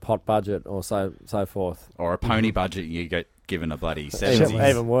you're on a pot budget or so forth. Or a pony budget, you get given a bloody 70.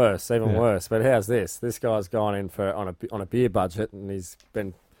 Even worse. Yeah. But how's this? This guy's gone in for on a beer budget, and he's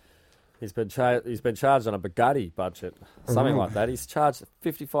been charged on a Bugatti budget, something like that. He's charged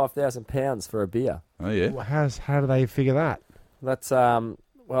 £55,000 for a beer. Oh, yeah. Well, how do they figure that? That's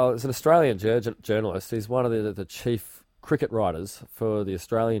it's an Australian journalist. He's one of the chief cricket writers for the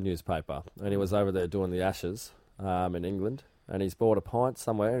Australian newspaper, and he was over there doing the Ashes in England, and he's bought a pint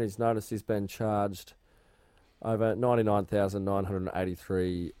somewhere, and he's noticed he's been charged over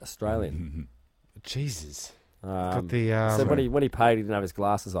 99,983 Australian. Jesus. So Got the when he paid, he didn't have his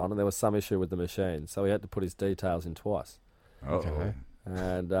glasses on, and there was some issue with the machine, so he had to put his details in twice. Okay.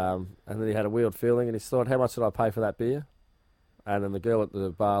 And then he had a weird feeling, and he thought, how much did I pay for that beer? And then the girl at the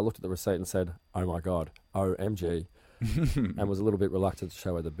bar looked at the receipt and said, "Oh my God, OMG," and was a little bit reluctant to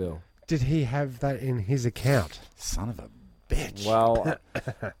show her the bill. Did he have that in his account? Son of a bitch. Well,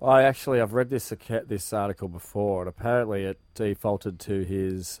 I've read this article before, and apparently it defaulted to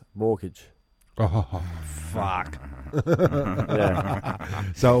his mortgage. Oh, fuck. Yeah.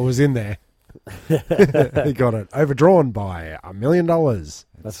 So it was in there. He got it overdrawn by $1 million. That's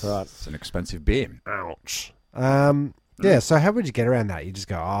right. It's an expensive beer. Ouch. Yeah, so how would you get around that? You just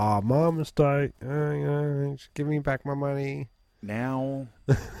go, my mistake. Just give me back my money. Now,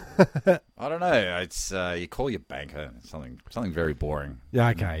 I don't know. It's you call your banker. Something very boring. Yeah,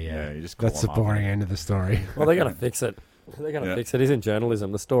 okay, yeah. You just call That's the them up. boring end of the story. Well, they're going to fix it. Fix it. He's in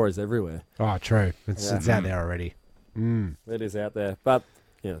journalism. The story's everywhere. Oh, true. It's out there already. It is out there. But,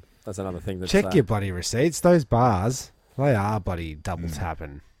 that's another thing. Check your bloody receipts. Those bars, they are bloody double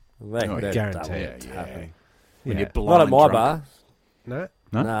tapping. They're guaranteed. tapping. When Yeah. you're blind Not at my drunk. bar. No?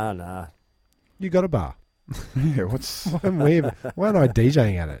 Huh? Nah. You got a bar. Yeah, what's... Why aren't I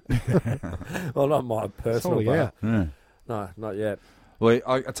DJing at it? Well, not my personal Sorry, bar. yeah. Yeah. No, not yet. Well,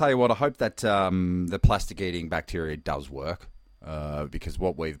 I tell you what, I hope that the plastic-eating bacteria does work, because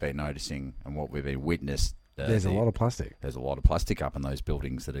what we've been noticing and what we've been witnessed... There's a lot of plastic. There's a lot of plastic up in those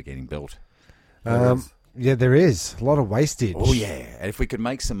buildings that are getting built. Yeah, there is. A lot of wastage. Oh, yeah. And if we could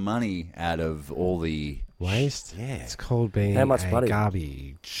make some money out of all the... Waste? Yeah. It's called being How much a money?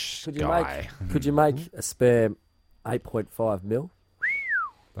 garbage Could you guy. Could you make a spare 8.5 mil?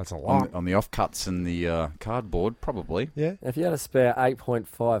 That's a lot. On the offcuts and the cardboard, probably. Yeah. If you had a spare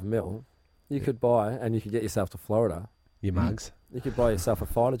 8.5 mil, you could buy, and you could get yourself to Florida. Your mugs. You could buy yourself a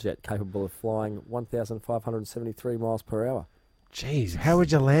fighter jet capable of flying 1,573 miles per hour. Jeez, how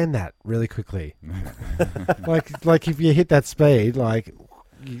would you land that really quickly? like if you hit that speed,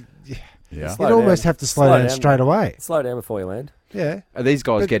 Yeah. Slow you'd almost down. have to slow Slow down down. straight away. Slow down before you land. Yeah. Are these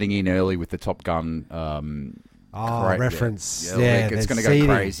guys But- getting in early with the Top Gun? Correct, reference. yeah. Yeah, It's they're gonna go seeding.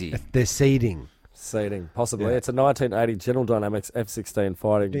 crazy. They're seeding. Seating, possibly. Yeah. It's a 1980 General Dynamics F-16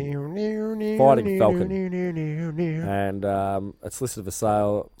 fighting Falcon. And it's listed for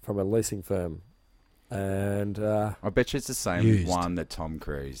sale from a leasing firm. And I bet you it's the same Used. one that Tom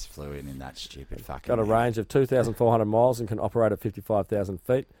Cruise flew in that stupid fucking... got a range of 2,400 miles and can operate at 55,000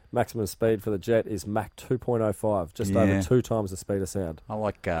 feet. Maximum speed for the jet is Mach 2.05, just over 2 times the speed of sound. I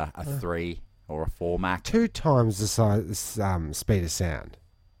like a 3 or a 4 Mach. 2 times the size, speed of sound.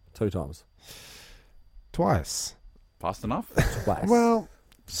 2 times. Twice. Fast enough? Twice. Well,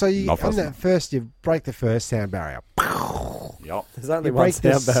 so you Not on fast that enough. first, you break the first sound barrier. Yup. There's only You one break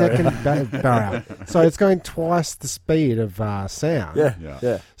the sound barrier. second barrier. So it's going twice the speed of sound.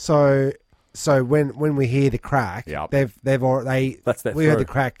 Yeah. So when we hear the crack, Yep. they've already That's their we heard through. the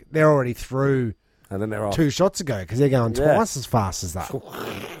crack. They're already through And then they're off. 2 shots ago because they're going Yeah. twice as fast as that.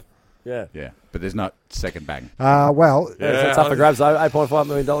 Yeah. Yeah, but there's not second bang. Well, Yeah, it's up for grabs, though. $8.5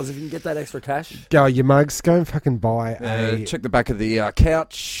 million. If you can get that extra cash, go you mugs. Go and fucking buy a. Check the back of the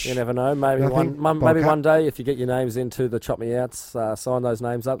couch. you never know. Maybe Nothing. maybe Buy one day, if you get your names into the Chop Me Outs, sign those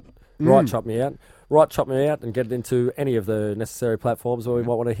names up. Right, Chop Me Out. Right, Chop Me Out, and get it into any of the necessary platforms where we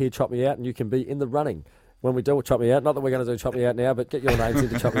might want to hear Chop Me Out, and you can be in the running when we do Chop Me Out. Not that we're going to do Chop Me Out now, but get your names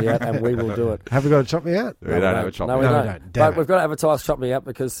into Chop Me Out, and we will do it. Have we got to chop me out? We don't have a chop. No, we No, we don't. don't. Damn But it. we've got to advertise Chop Me Out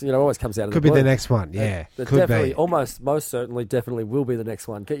because, it always comes out of Could the be the blue. next one. Yeah, It could definitely, be. most certainly, definitely will be the next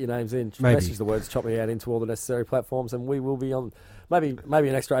one. Get your names in. Maybe. Message the words Chop Me Out into all the necessary platforms, and we will be on maybe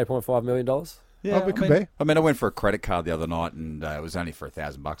an extra $8.5 million. Yeah, it could be. I went for a credit card the other night, and it was only for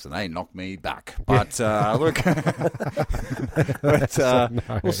 $1,000, and they knocked me back. But look,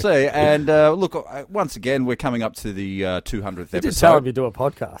 we'll see. And look, once again, we're coming up to the 200th episode. You did tell him you do a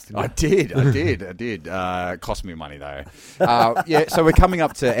podcast. I did. It cost me money though. So we're coming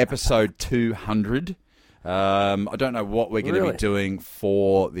up to episode 200. I don't know what we're going to be doing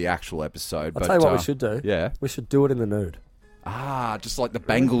for the actual episode. I'll tell you what we should do. Yeah, we should do it in the nude. Just like the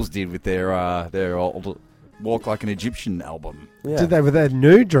Bangles did with their old Walk Like an Egyptian album. Yeah. Were they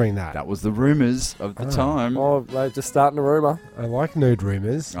nude during that? That was the rumours of the time. Oh, they're just starting a rumour. I like nude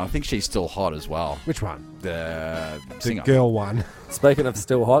rumours. I think she's still hot as well. Which one? The The singer. girl one. Speaking of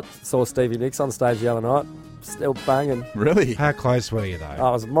still hot, saw Stevie Nicks on stage the other night. Still banging. Really? How close were you, though?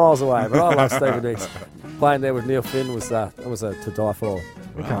 I was miles away, but I love Stevie Nicks. Playing there with Neil Finn was to die for.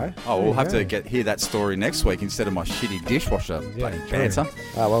 Okay. Oh, we'll have to hear that story next week instead of my shitty dishwasher bloody banter.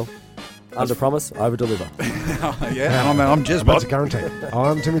 Oh, well. Under promise, over deliver. Yeah, and I'm That's a Jezbot. guarantee.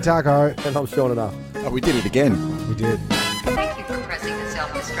 I'm Timmy Taco. And I'm Sean enough. Oh, we did it again. We did. Thank you for pressing the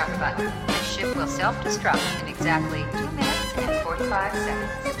self-destruct button. The ship will self-destruct in exactly 2 minutes and 45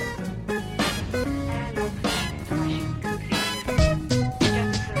 seconds.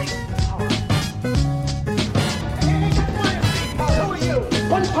 Who are you?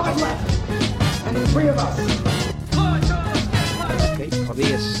 One pod left. And 3 of us.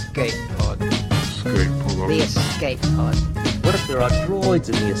 The escape pod. The escape pod. What if there are droids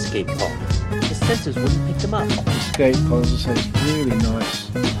in the escape pod? The sensors wouldn't pick them up. Escape pods, so it's really nice.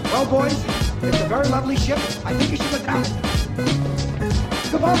 Well, boys, it's a very lovely ship. I think you should go down.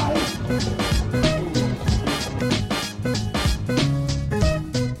 Goodbye.